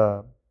is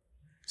the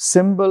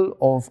symbol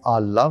of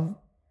our love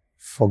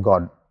for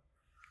God,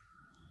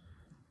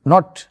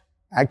 not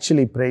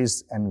actually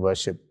praise and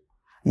worship.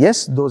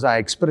 Yes, those are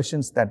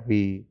expressions that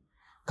we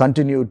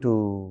continue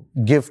to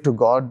give to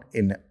God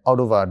out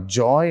of our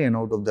joy and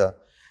out of the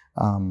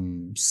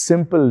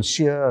simple,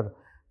 sheer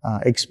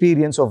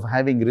experience of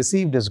having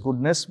received His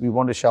goodness. We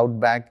want to shout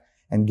back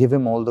and give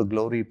Him all the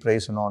glory,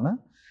 praise and honor.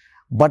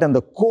 But in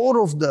the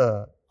core of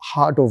the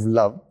heart of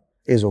love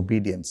is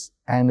obedience.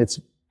 And it's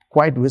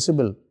quite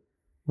visible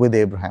with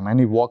Abraham. And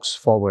he walks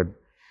forward.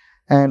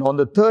 And on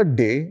the third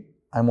day,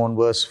 I'm on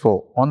verse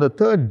 4. On the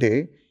third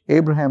day,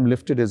 Abraham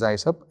lifted his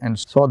eyes up and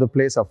saw the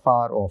place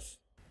afar off.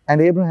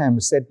 And Abraham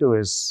said to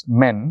his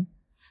men,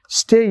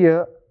 "Stay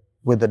here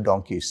with the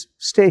donkeys."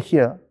 Stay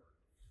here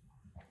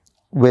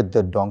with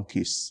the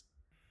donkeys.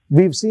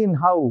 We've seen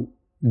how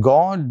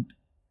God,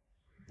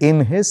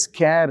 in His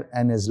care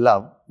and His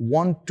love,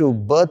 want to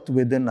birth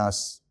within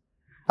us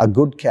a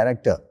good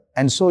character.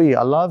 And so He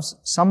allows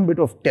some bit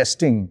of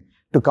testing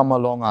to come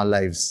along our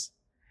lives,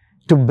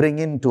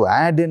 to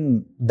add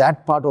in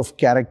that part of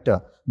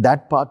character,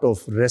 that part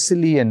of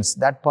resilience,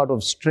 that part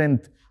of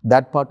strength,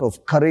 that part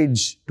of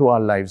courage to our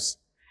lives.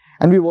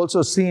 And we've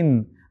also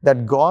seen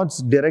that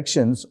God's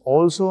directions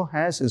also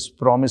has His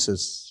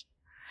promises.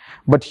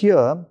 But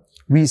here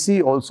we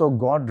see also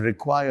God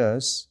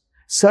requires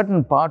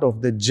certain part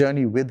of the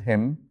journey with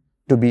Him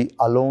to be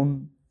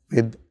alone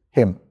with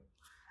Him.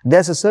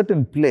 There's a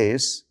certain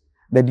place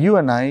that you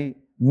and I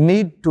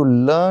need to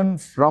learn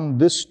from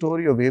this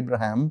story of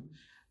Abraham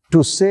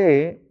to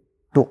say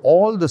to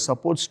all the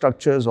support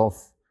structures of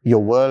your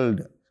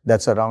world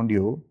that's around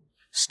you,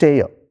 stay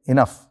here,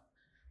 enough.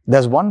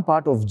 There's one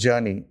part of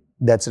journey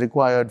that's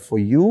required for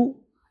you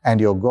and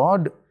your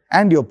God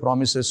and your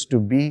promises to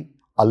be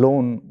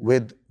alone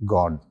with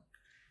God.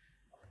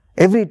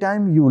 Every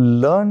time you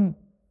learn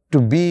to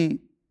be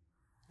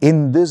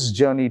in this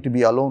journey, to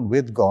be alone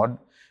with God,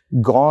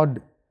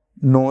 God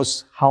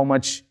knows how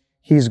much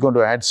He's going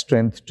to add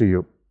strength to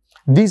you.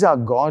 These are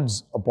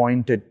God's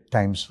appointed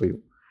times for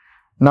you.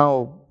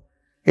 Now,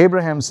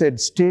 Abraham said,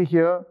 "Stay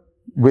here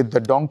with the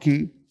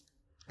donkey,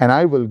 and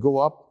I will go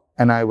up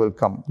and I will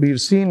come."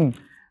 We've seen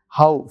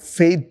how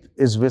faith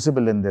is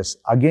visible in this.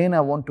 Again,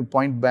 I want to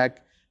point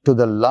back to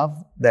the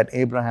love that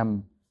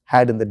Abraham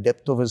had in the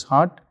depth of his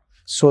heart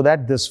so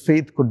that this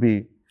faith could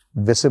be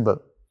visible.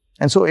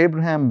 And so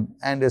Abraham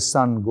and his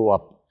son go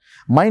up.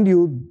 Mind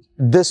you,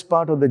 this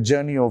part of the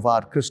journey of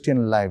our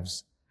Christian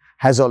lives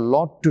has a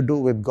lot to do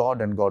with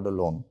God and God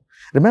alone.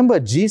 Remember,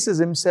 Jesus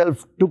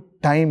Himself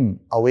took time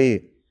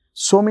away.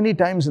 So many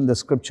times in the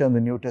scripture in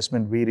the New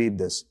Testament, we read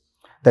this,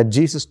 that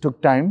Jesus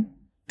took time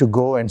to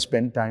go and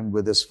spend time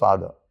with His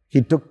Father.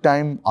 He took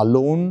time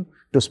alone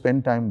to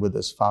spend time with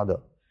His Father.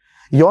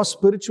 Your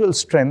spiritual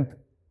strength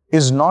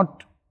is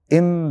not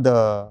in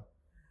the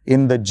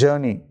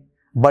journey,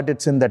 but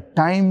it's in the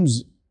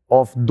times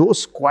of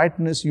those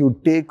quietness you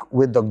take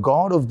with the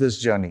God of this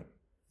journey,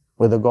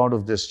 with the God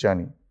of this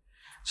journey.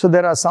 So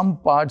there are some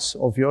parts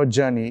of your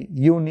journey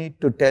you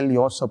need to tell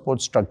your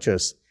support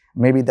structures.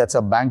 Maybe that's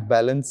a bank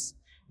balance,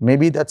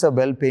 maybe that's a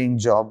well-paying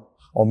job,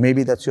 or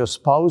maybe that's your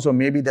spouse, or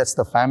maybe that's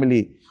the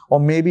family, or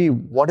maybe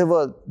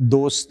whatever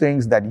those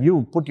things that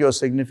you put your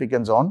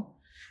significance on,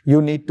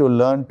 you need to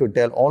learn to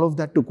tell all of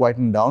that to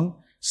quieten down.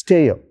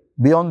 Stay here.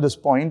 Beyond this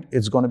point,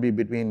 it's going to be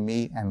between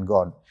me and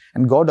God.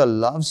 And God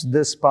loves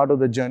this part of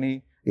the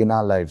journey in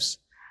our lives.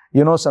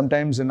 You know,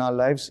 sometimes in our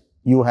lives,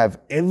 you have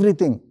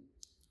everything,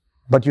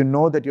 but you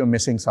know that you're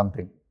missing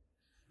something.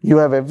 You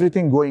have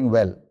everything going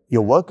well.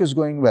 Your work is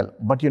going well,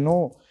 but you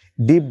know,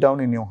 deep down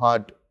in your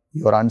heart,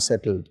 you're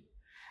unsettled.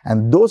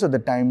 And those are the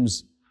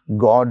times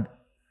God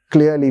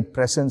clearly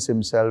presents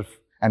Himself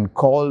and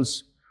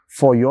calls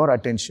for your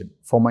attention,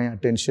 for my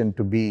attention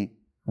to be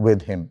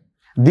with Him.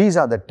 These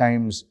are the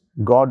times,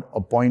 God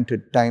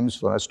appointed times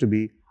for us to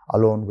be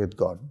alone with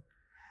God.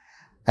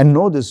 And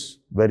know this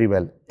very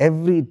well.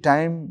 Every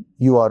time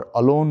you are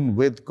alone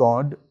with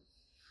God,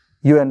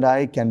 you and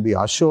I can be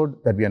assured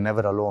that we are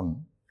never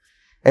alone.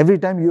 Every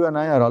time you and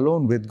I are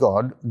alone with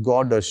God,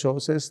 God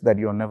assures us that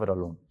you are never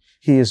alone.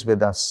 He is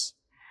with us.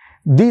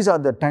 These are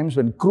the times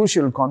when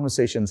crucial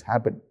conversations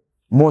happen,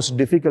 most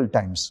difficult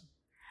times.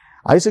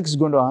 Isaac is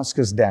going to ask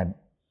his dad,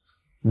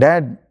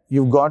 "Dad,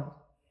 you've got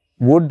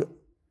wood,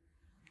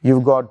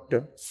 you've got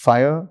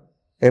fire,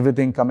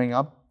 everything coming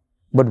up,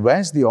 but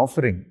where's the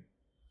offering?"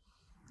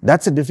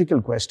 That's a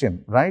difficult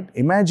question, right?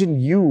 Imagine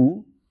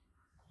you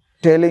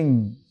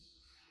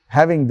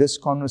having this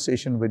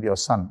conversation with your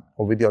son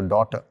or with your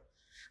daughter.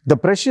 The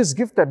precious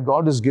gift that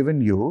God has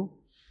given you,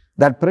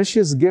 that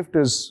precious gift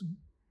is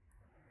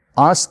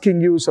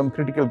asking you some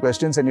critical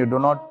questions and you do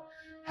not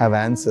have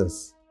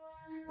answers.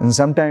 And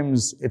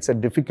sometimes it's a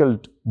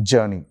difficult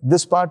journey.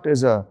 This part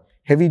is a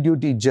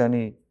heavy-duty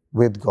journey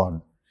with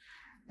God.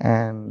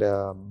 And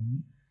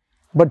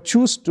but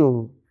choose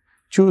to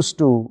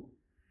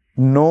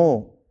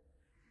know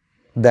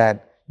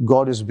that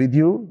God is with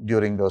you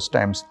during those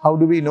times. How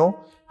do we know?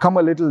 Come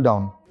a little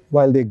down.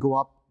 While they go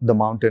up the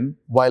mountain,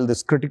 while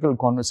this critical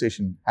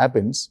conversation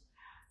happens,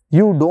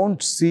 you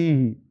don't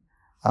see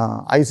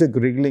Isaac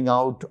wriggling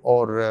out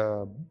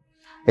or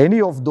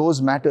any of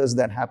those matters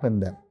that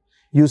happen there.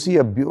 You see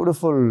a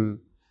beautiful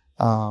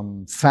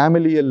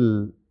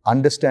familial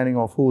understanding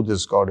of who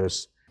this God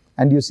is.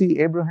 And you see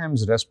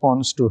Abraham's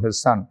response to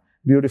his son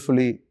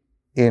beautifully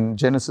in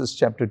Genesis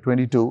chapter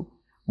 22,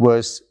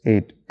 verse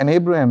 8. And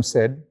Abraham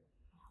said,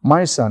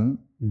 "My son,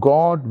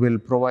 God will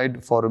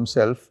provide for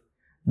himself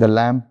the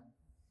lamb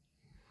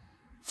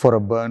for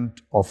a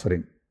burnt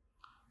offering."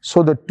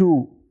 So the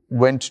two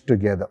went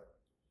together.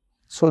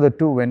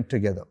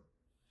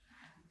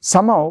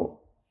 Somehow,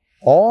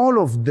 all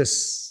of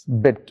this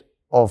bit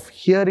of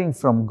hearing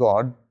from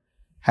God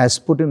has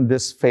put in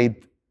this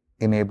faith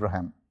in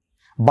Abraham.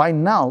 By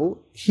now,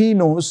 he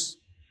knows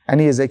and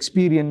he has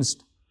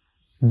experienced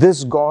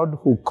this God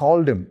who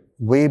called him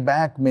way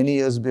back many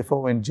years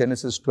before in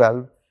Genesis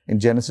 12, in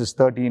Genesis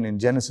 13, in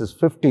Genesis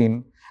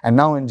 15, and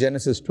now in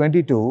Genesis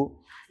 22.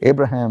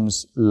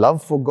 Abraham's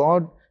love for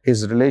God,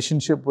 his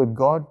relationship with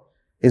God,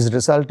 is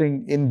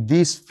resulting in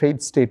these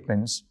faith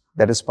statements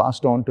that is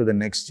passed on to the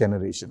next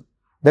generation.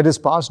 That is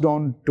passed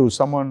on to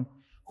someone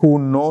who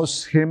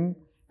knows him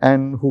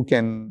and who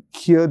can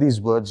hear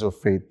these words of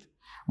faith.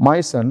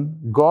 "My son,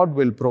 God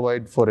will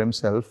provide for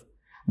himself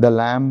the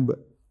lamb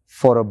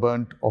for a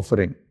burnt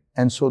offering."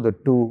 And so the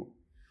two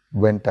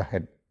went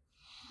ahead.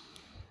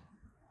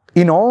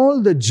 In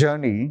all the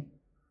journey,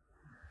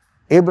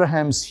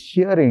 Abraham's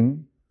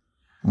hearing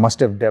must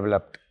have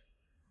developed.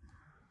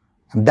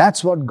 And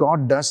that's what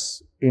God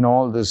does in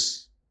all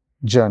this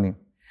journey.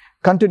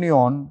 Continue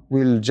on,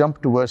 we'll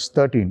jump to verse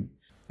 13.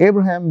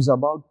 Abraham's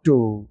about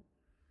to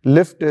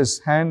lift his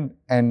hand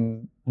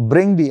and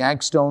bring the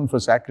axe down for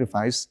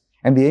sacrifice,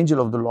 and the angel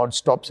of the Lord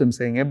stops him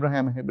saying,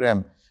 "Abraham,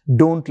 Abraham,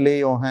 don't lay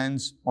your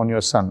hands on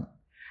your son."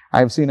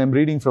 I'm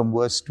reading from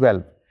verse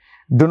 12.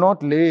 "Do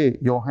not lay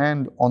your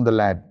hand on the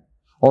lad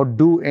or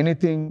do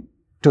anything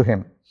to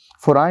him,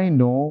 for I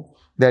know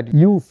that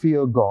you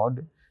fear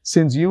God,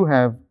 since you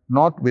have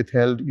not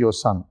withheld your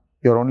son,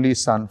 your only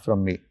son,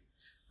 from me."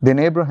 Then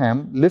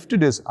Abraham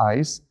lifted his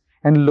eyes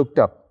and looked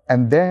up,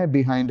 and there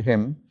behind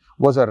him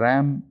was a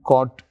ram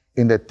caught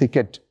in the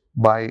thicket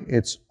by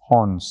its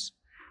horns.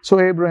 So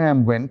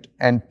Abraham went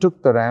and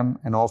took the ram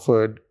and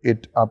offered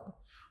it up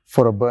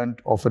for a burnt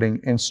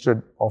offering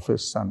instead of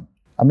his son.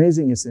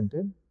 Amazing, isn't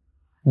it?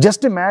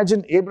 Just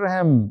imagine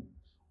Abraham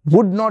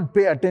would not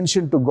pay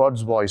attention to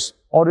God's voice,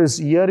 or his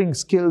hearing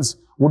skills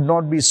would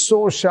not be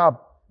so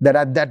sharp that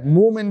at that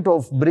moment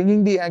of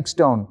bringing the axe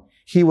down,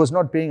 he was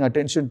not paying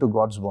attention to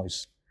God's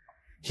voice.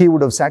 He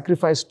would have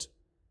sacrificed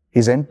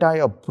his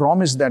entire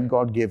promise that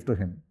God gave to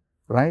him,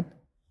 right?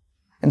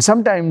 And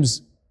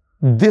sometimes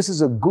this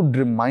is a good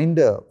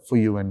reminder for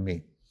you and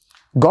me.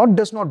 God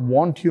does not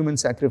want human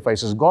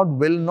sacrifices. God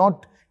will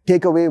not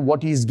take away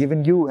what He's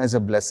given you as a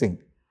blessing.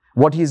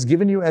 What He's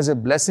given you as a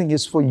blessing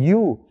is for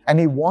you, and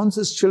He wants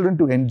His children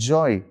to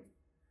enjoy.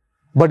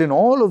 But in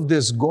all of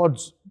this,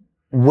 God's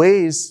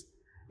ways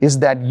is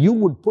that you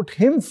would put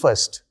Him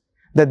first,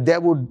 that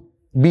there would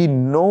be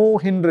no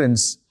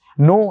hindrance,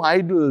 no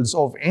idols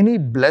of any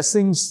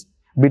blessings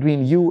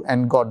between you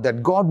and God,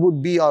 that God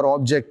would be our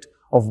object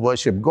of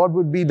worship. God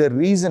would be the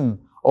reason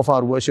of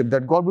our worship,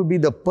 that God would be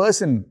the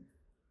person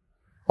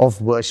of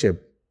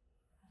worship.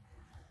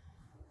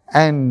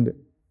 And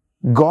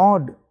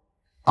God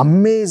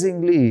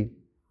amazingly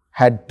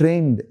had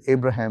trained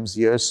Abraham's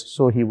ears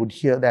so he would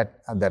hear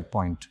that at that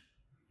point.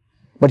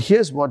 But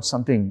here's what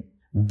something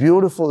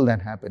beautiful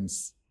that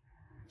happens.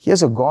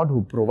 Here's a God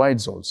who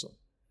provides also.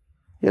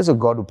 Here's a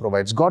God who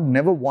provides. God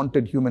never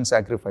wanted human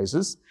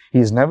sacrifices.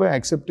 He's never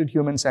accepted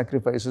human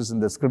sacrifices in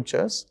the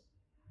scriptures.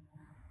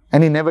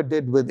 And He never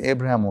did with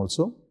Abraham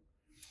also.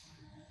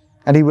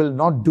 And He will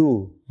not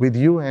do with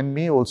you and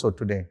me also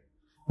today.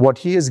 What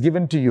He has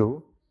given to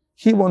you,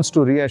 He wants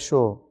to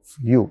reassure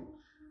you.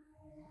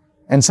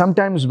 And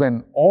sometimes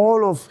when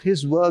all of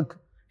His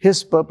work,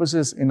 His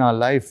purposes in our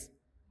life,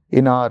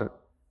 in our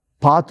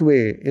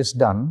pathway is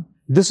done,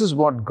 this is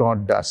what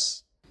God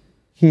does.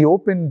 He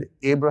opened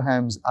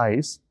Abraham's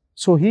eyes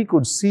so he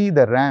could see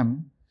the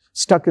ram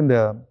stuck in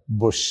the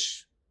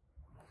bush.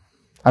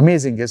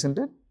 Amazing, isn't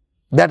it?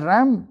 That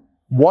ram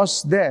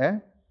was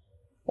there,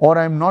 or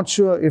I'm not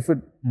sure if it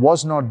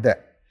was not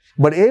there.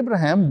 But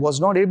Abraham was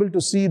not able to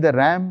see the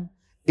ram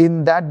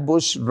in that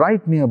bush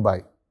right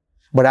nearby.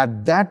 But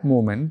at that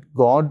moment,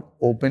 God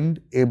opened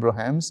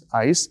Abraham's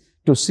eyes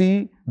to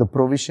see the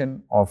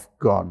provision of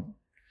God.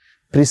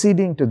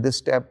 Preceding to this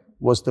step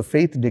was the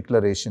faith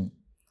declaration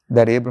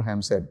that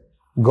Abraham said,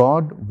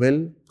 God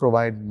will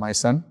provide, my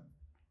son.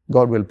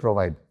 God will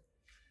provide.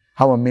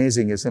 How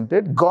amazing, isn't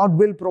it? God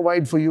will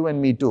provide for you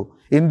and me too.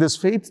 In this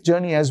faith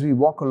journey as we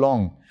walk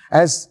along,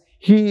 as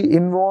He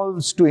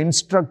involves to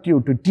instruct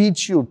you, to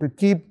teach you, to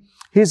keep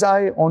His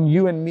eye on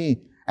you and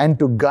me, and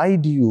to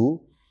guide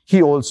you.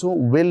 He also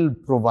will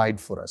provide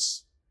for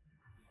us.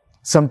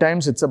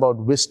 Sometimes it's about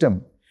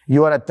wisdom.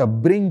 You are at the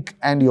brink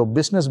and your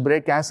business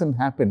break hasn't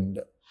happened.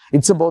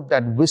 It's about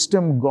that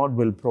wisdom God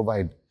will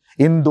provide.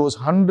 In those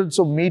hundreds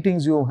of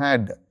meetings you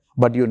had,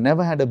 but you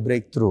never had a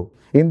breakthrough.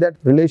 In that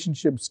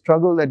relationship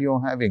struggle that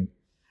you're having,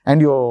 and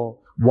you're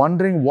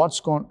wondering what's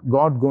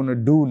God going to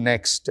do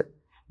next,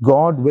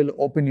 God will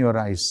open your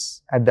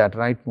eyes at that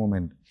right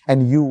moment,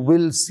 and you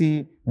will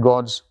see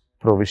God's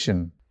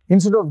provision.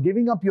 Instead of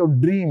giving up your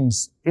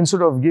dreams,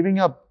 instead of giving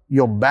up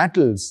your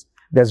battles,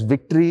 there's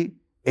victory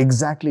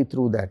exactly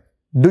through that.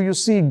 Do you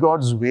see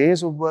God's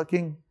ways of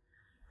working?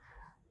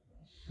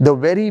 The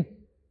very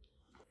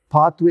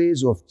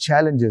pathways of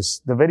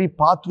challenges, the very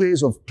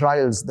pathways of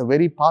trials, the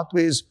very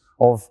pathways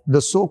of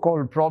the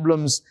so-called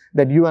problems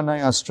that you and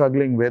I are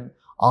struggling with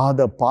are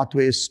the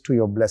pathways to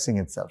your blessing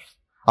itself,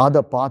 are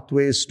the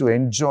pathways to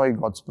enjoy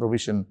God's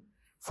provision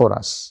for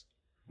us.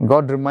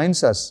 God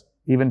reminds us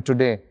even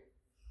today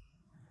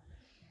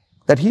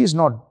that He is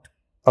not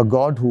a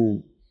God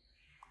who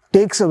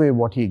takes away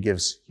what He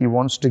gives. He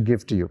wants to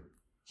give to you.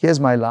 Here's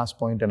my last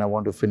point, and I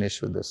want to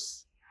finish with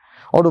this.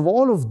 Out of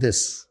all of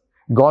this,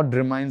 God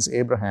reminds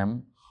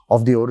Abraham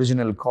of the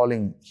original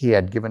calling He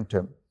had given to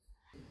him.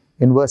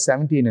 In verse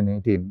 17 and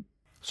 18,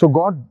 so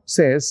God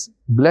says,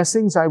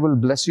 blessings I will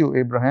bless you,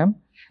 Abraham,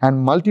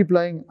 and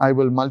multiplying I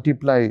will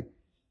multiply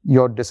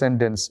your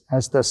descendants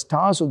as the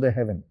stars of the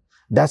heaven.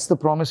 That's the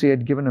promise He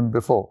had given him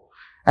before.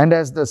 And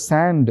as the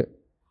sand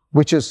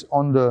which is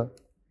on the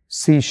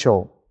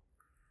seashore.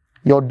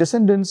 Your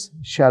descendants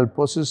shall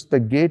possess the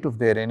gate of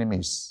their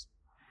enemies.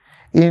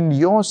 In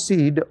your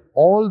seed,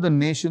 all the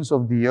nations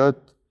of the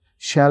earth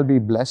shall be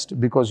blessed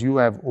because you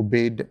have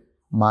obeyed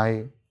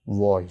my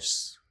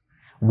voice.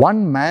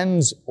 One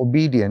man's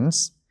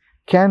obedience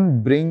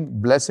can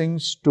bring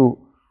blessings to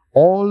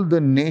all the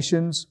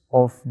nations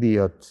of the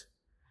earth.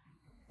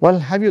 Well,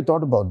 have you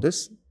thought about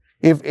this?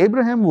 If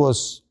Abraham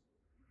was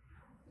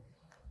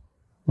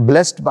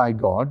blessed by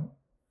God,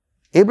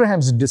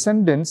 Abraham's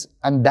descendants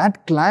and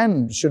that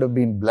clan should have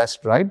been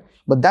blessed, right?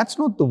 But that's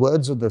not the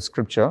words of the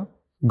scripture.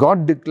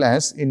 God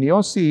declares, in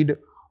your seed,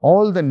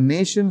 all the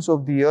nations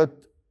of the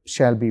earth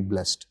shall be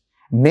blessed.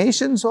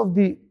 Nations of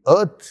the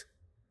earth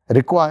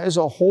requires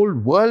a whole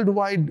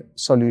worldwide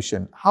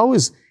solution. How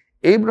is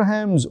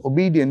Abraham's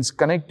obedience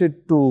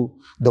connected to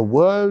the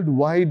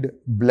worldwide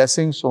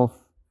blessings of?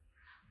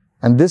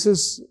 And this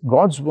is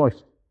God's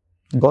voice.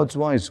 God's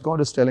voice.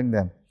 God is telling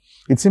them.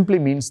 It simply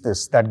means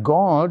this, that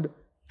God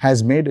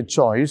has made a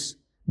choice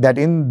that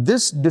in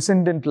this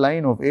descendant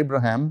line of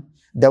Abraham,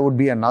 there would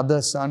be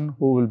another son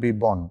who will be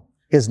born.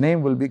 His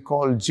name will be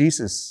called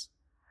Jesus.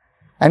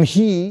 And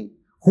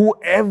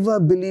whoever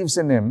believes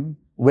in Him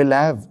will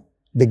have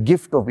the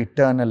gift of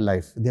eternal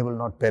life. They will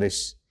not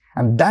perish.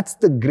 And that's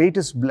the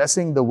greatest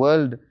blessing the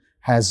world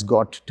has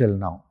got till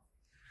now.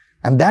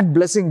 And that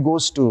blessing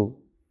goes to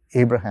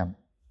Abraham.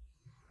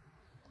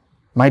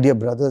 My dear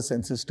brothers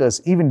and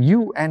sisters, even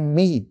you and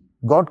me,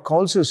 God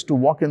calls us to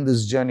walk in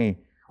this journey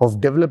of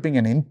developing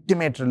an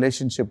intimate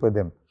relationship with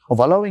Him, of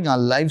allowing our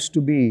lives to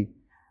be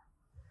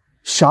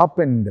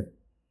sharpened,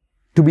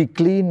 to be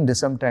cleaned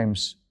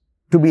sometimes,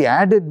 to be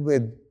added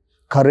with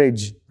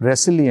courage,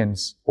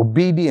 resilience,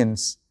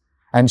 obedience,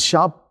 and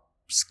sharp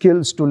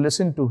skills to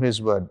listen to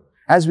His word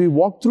as we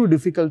walk through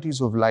difficulties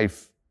of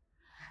life.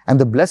 And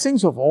the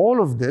blessings of all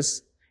of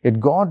this,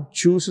 God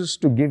chooses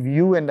to give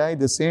you and I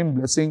the same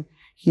blessing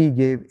He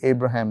gave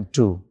Abraham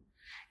too.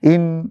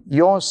 In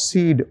your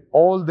seed,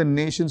 all the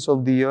nations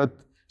of the earth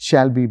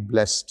shall be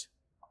blessed.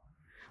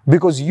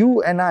 Because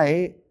you and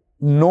I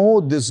know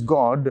this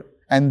God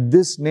and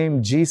this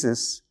name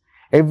Jesus,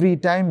 every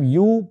time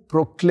you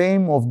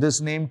proclaim of this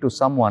name to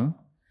someone,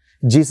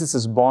 Jesus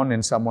is born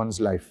in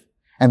someone's life.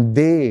 And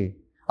they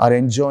are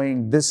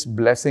enjoying these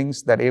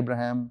blessings that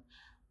Abraham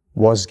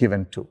was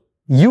given to.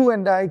 You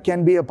and I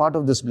can be a part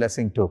of this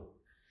blessing too.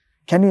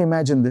 Can you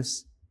imagine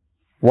this?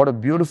 What a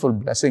beautiful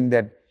blessing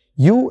that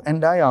you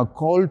and I are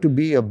called to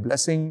be a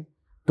blessing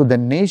to the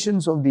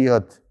nations of the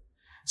earth.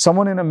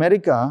 Someone in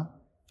America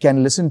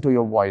can listen to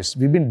your voice.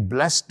 We've been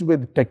blessed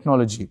with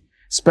technology,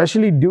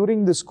 especially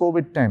during this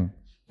COVID time.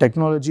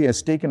 Technology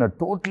has taken a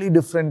totally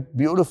different,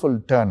 beautiful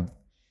turn.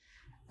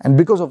 And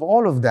because of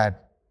all of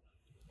that,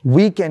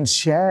 we can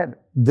share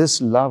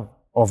this love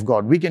of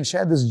God. We can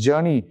share this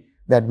journey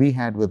that we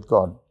had with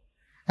God.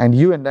 And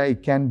you and I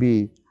can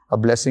be a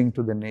blessing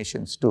to the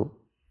nations too.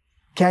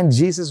 Can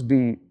Jesus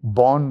be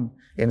born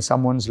in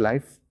someone's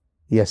life?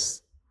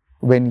 Yes.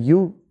 When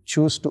you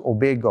choose to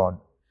obey God,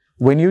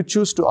 when you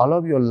choose to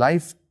allow your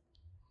life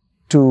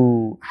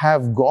to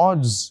have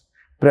God's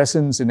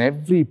presence in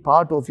every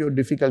part of your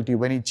difficulty,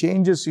 when He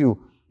changes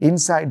you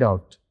inside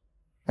out,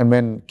 and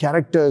when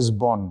character is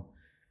born,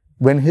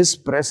 when His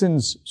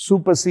presence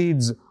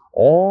supersedes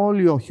all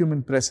your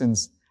human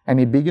presence and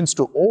He begins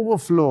to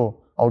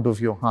overflow out of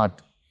your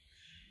heart,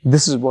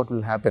 this is what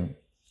will happen.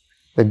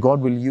 That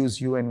God will use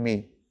you and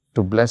me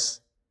to bless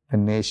the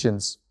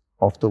nations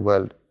of the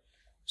world.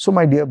 So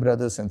my dear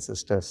brothers and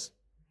sisters,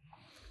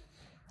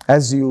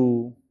 as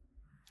you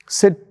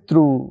sit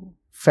through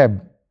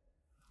Feb,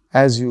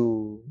 as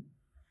you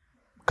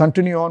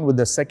continue on with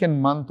the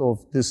second month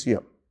of this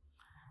year,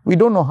 we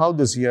don't know how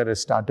this year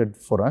has started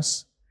for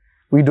us.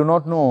 We do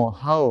not know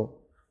how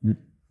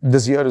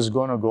this year is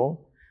going to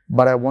go,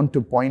 but I want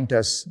to point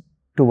us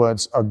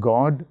towards a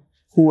God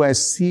who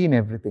has seen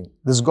everything.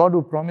 This God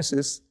who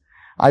promises,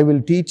 I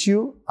will teach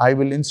you, I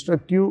will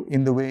instruct you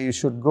in the way you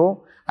should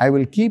go, I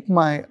will keep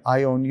my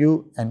eye on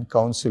you and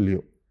counsel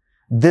you.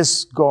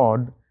 This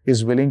God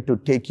is willing to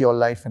take your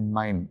life and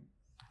mine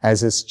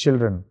as His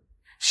children,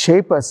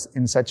 shape us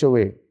in such a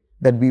way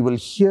that we will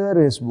hear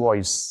His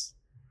voice,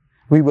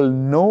 we will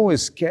know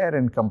His care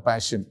and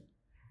compassion,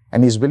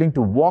 and He's willing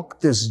to walk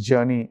this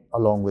journey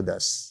along with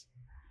us.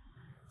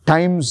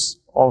 Times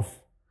of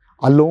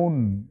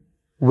alone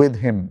with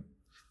Him,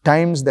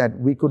 times that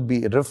we could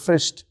be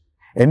refreshed,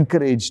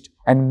 encouraged,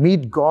 and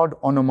meet God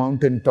on a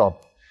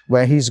mountaintop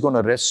where He's going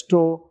to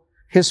restore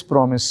His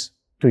promise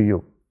to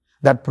you.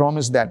 That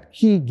promise that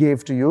He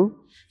gave to you,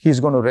 He's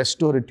going to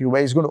restore it to you,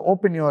 where He's going to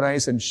open your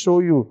eyes and show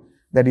you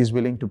that He's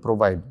willing to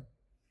provide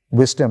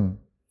wisdom,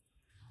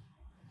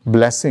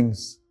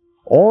 blessings,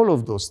 all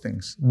of those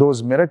things,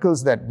 those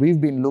miracles that we've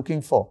been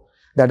looking for,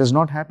 that has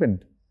not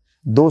happened.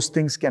 Those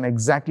things can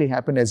exactly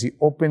happen as He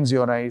opens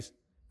your eyes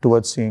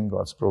towards seeing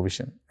God's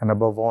provision. And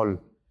above all,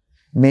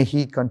 may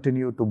He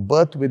continue to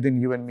birth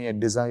within you and me a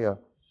desire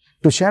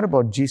to share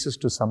about Jesus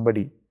to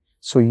somebody,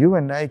 so you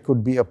and I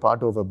could be a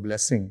part of a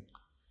blessing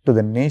to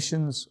the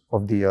nations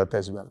of the earth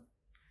as well.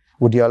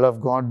 Would you allow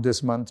God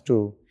this month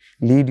to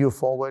lead you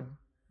forward?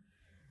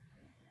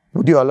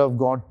 Would you allow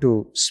God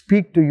to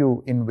speak to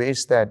you in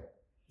ways that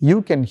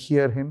you can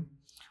hear Him?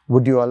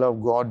 Would you allow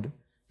God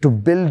to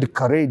build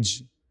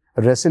courage,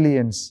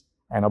 resilience,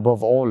 and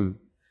above all,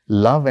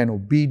 love and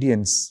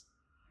obedience?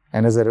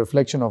 And as a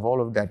reflection of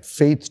all of that,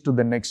 faith to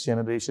the next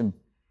generation.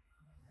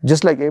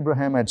 Just like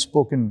Abraham had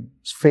spoken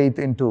faith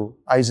into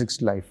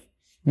Isaac's life,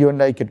 you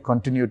and I could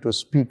continue to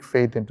speak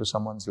faith into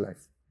someone's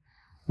life.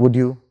 Would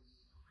you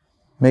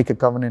make a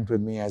covenant with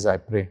me as I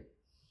pray?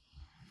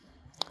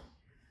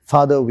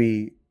 Father,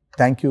 we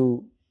thank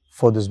you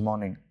for this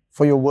morning,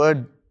 for your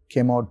word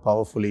came out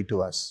powerfully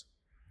to us.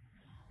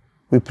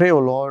 We pray, O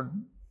Lord,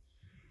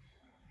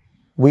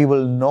 we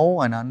will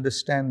know and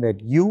understand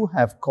that you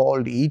have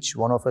called each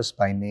one of us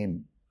by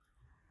name.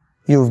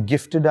 You've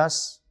gifted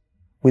us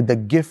with the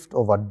gift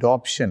of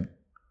adoption.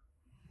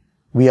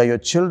 We are your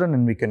children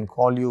and we can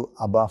call you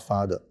Abba,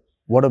 Father.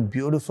 What a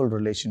beautiful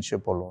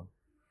relationship, O Lord.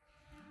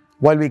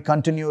 While we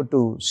continue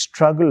to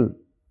struggle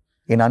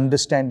in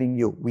understanding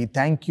you, we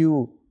thank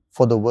you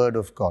for the word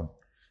of God.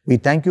 We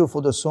thank you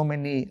for the so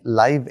many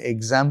live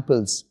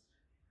examples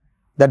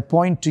that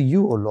point to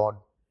you, O Lord.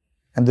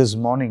 And this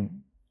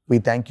morning, we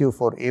thank you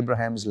for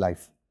Abraham's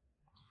life.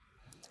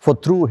 For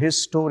through his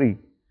story,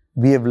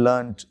 we have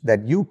learned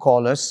that you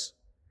call us,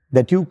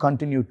 that you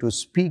continue to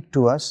speak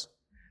to us,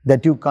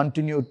 that you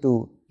continue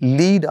to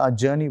lead our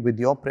journey with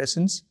your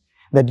presence,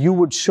 that you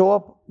would show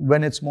up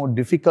when it's more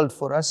difficult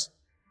for us,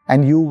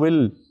 and you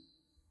will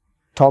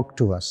talk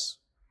to us.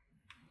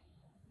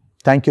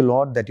 Thank you,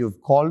 Lord, that you've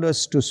called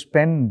us to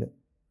spend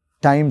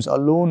times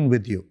alone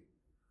with you.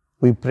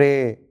 We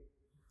pray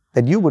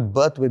that you would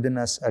birth within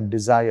us a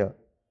desire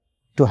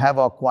to have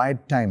our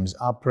quiet times,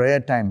 our prayer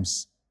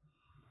times,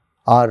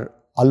 our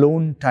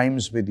alone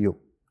times with you,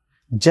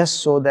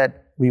 just so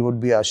that we would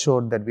be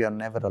assured that we are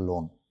never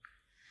alone.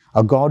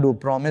 A God who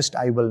promised,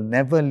 I will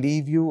never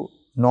leave you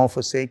nor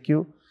forsake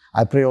you.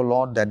 I pray, O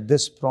Lord, that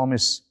this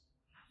promise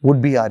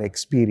would be our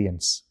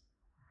experience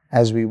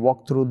as we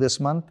walk through this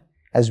month,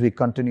 as we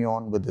continue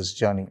on with this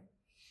journey.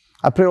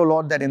 I pray, O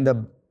Lord, that in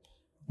the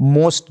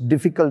most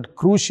difficult,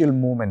 crucial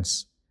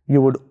moments,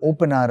 you would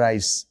open our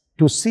eyes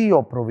to see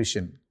your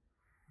provision,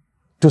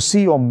 to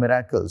see your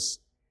miracles.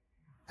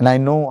 And I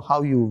know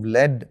how you've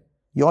led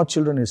your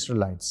children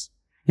Israelites.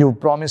 You've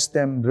promised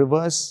them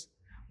rivers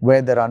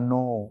where there are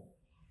no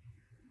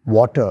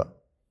water.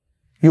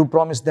 You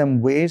promised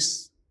them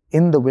ways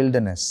in the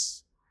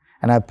wilderness.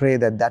 And I pray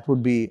that that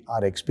would be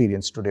our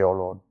experience today, O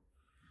Lord.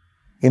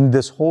 In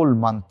this whole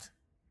month,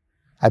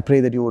 I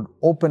pray that you would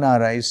open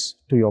our eyes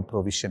to your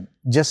provision,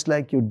 just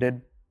like you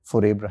did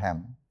for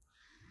Abraham.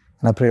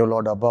 And I pray, O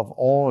Lord, above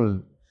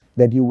all,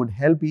 that you would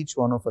help each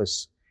one of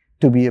us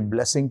to be a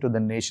blessing to the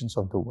nations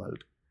of the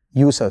world.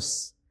 Use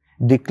us.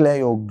 Declare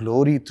your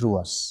glory through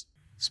us.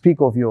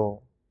 Speak of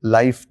your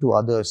life to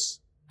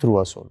others through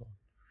us, O Lord.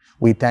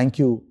 We thank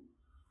you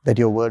that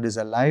your word is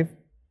alive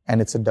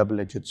and it's a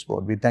double-edged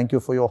sword. We thank you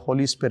for your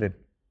Holy Spirit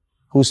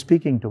who's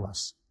speaking to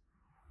us.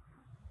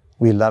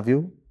 We love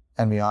you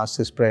and we ask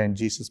this prayer in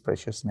Jesus'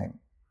 precious name.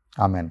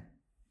 Amen.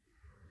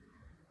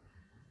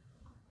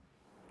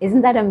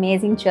 Isn't that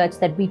amazing, church,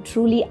 that we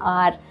truly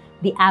are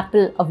the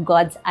apple of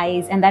God's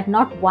eyes, and that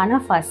not one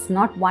of us,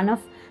 not one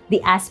of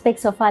the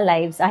aspects of our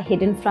lives are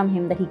hidden from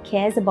Him, that He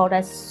cares about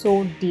us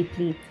so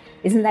deeply.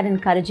 Isn't that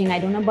encouraging? I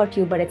don't know about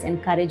you, but it's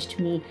encouraged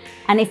me.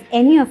 And if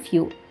any of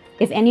you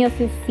If any of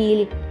you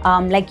feel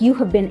like you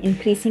have been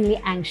increasingly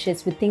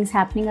anxious with things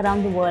happening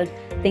around the world,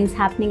 things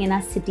happening in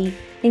our city,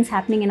 things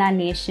happening in our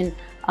nation,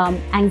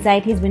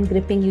 anxiety has been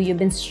gripping you, you've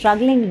been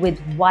struggling with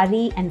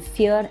worry and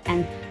fear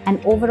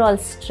and overall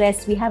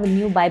stress, we have a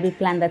new Bible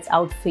plan that's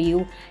out for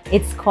you.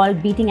 It's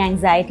called Beating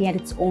Anxiety at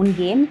Its Own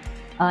Game.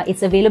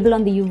 It's available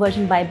on the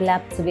YouVersion Bible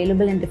App. It's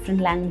available in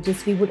different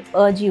languages. We would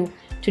urge you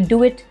to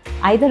do it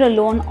either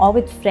alone or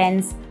with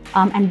friends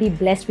and be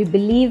blessed. We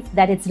believe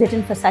that it's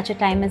written for such a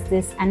time as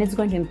this, and it's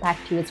going to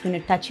impact you. It's going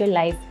to touch your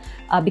life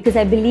because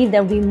I believe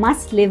that we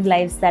must live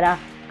lives that are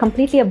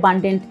completely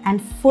abundant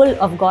and full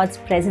of God's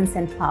presence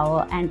and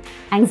power. And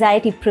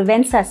anxiety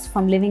prevents us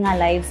from living our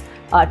lives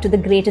to the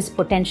greatest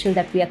potential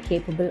that we are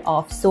capable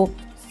of. So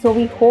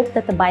we hope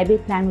that the Bible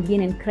plan will be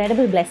an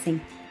incredible blessing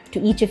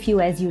to each of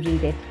you as you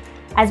read it.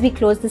 As we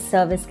close this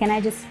service, can I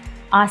just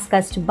ask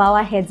us to bow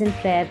our heads in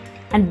prayer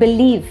and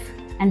believe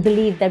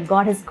that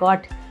God has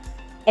got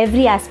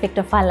every aspect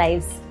of our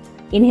lives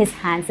in His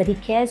hands, that He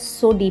cares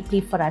so deeply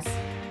for us,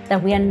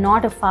 that we are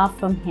not afar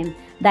from Him,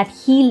 that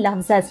He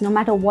loves us no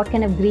matter what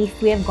kind of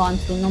grief we have gone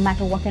through, no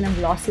matter what kind of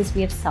losses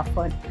we have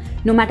suffered,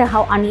 no matter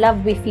how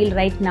unloved we feel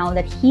right now,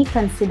 that He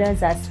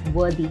considers us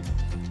worthy,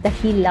 that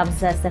He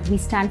loves us, that we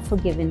stand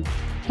forgiven.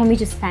 Can we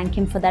just thank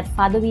Him for that?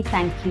 Father, we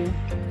thank You.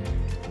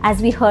 As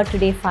we heard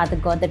today, Father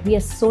God, that we are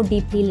so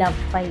deeply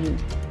loved by You.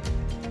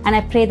 And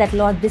I pray that,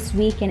 Lord, this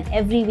week and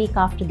every week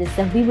after this,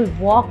 that we will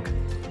walk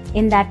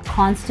in that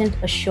constant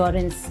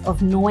assurance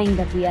of knowing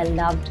that we are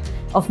loved,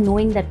 of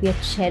knowing that we are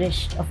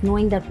cherished, of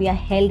knowing that we are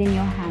held in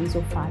Your hands,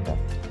 oh Father.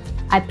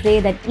 I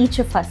pray that each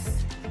of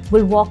us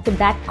will walk with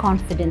that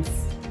confidence,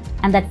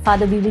 and that,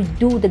 Father, we will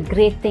do the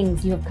great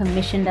things You have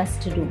commissioned us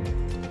to do.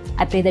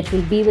 I pray that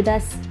You will be with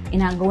us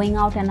in our going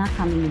out and our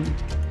coming in.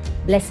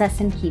 Bless us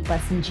and keep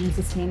us. In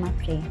Jesus' name I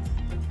pray.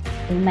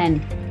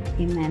 Amen.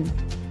 Amen.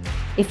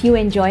 If you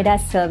enjoyed our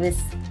service,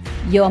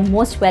 you're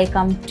most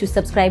welcome to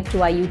subscribe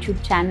to our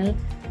YouTube channel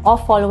or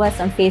follow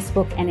us on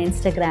Facebook and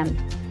Instagram.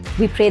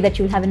 We pray that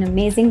you'll have an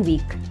amazing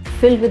week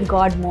filled with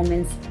God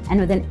moments and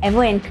with an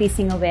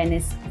ever-increasing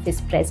awareness of His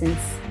presence.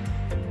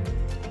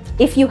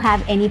 If you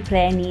have any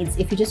prayer needs,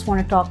 if you just want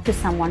to talk to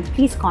someone,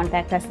 please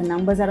contact us. The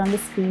numbers are on the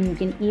screen. You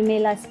can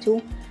email us too.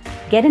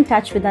 Get in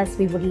touch with us.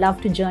 We would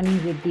love to journey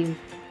with you.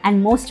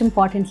 And most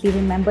importantly,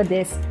 remember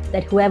this,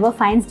 that whoever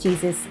finds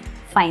Jesus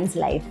finds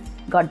life.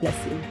 God bless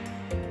you.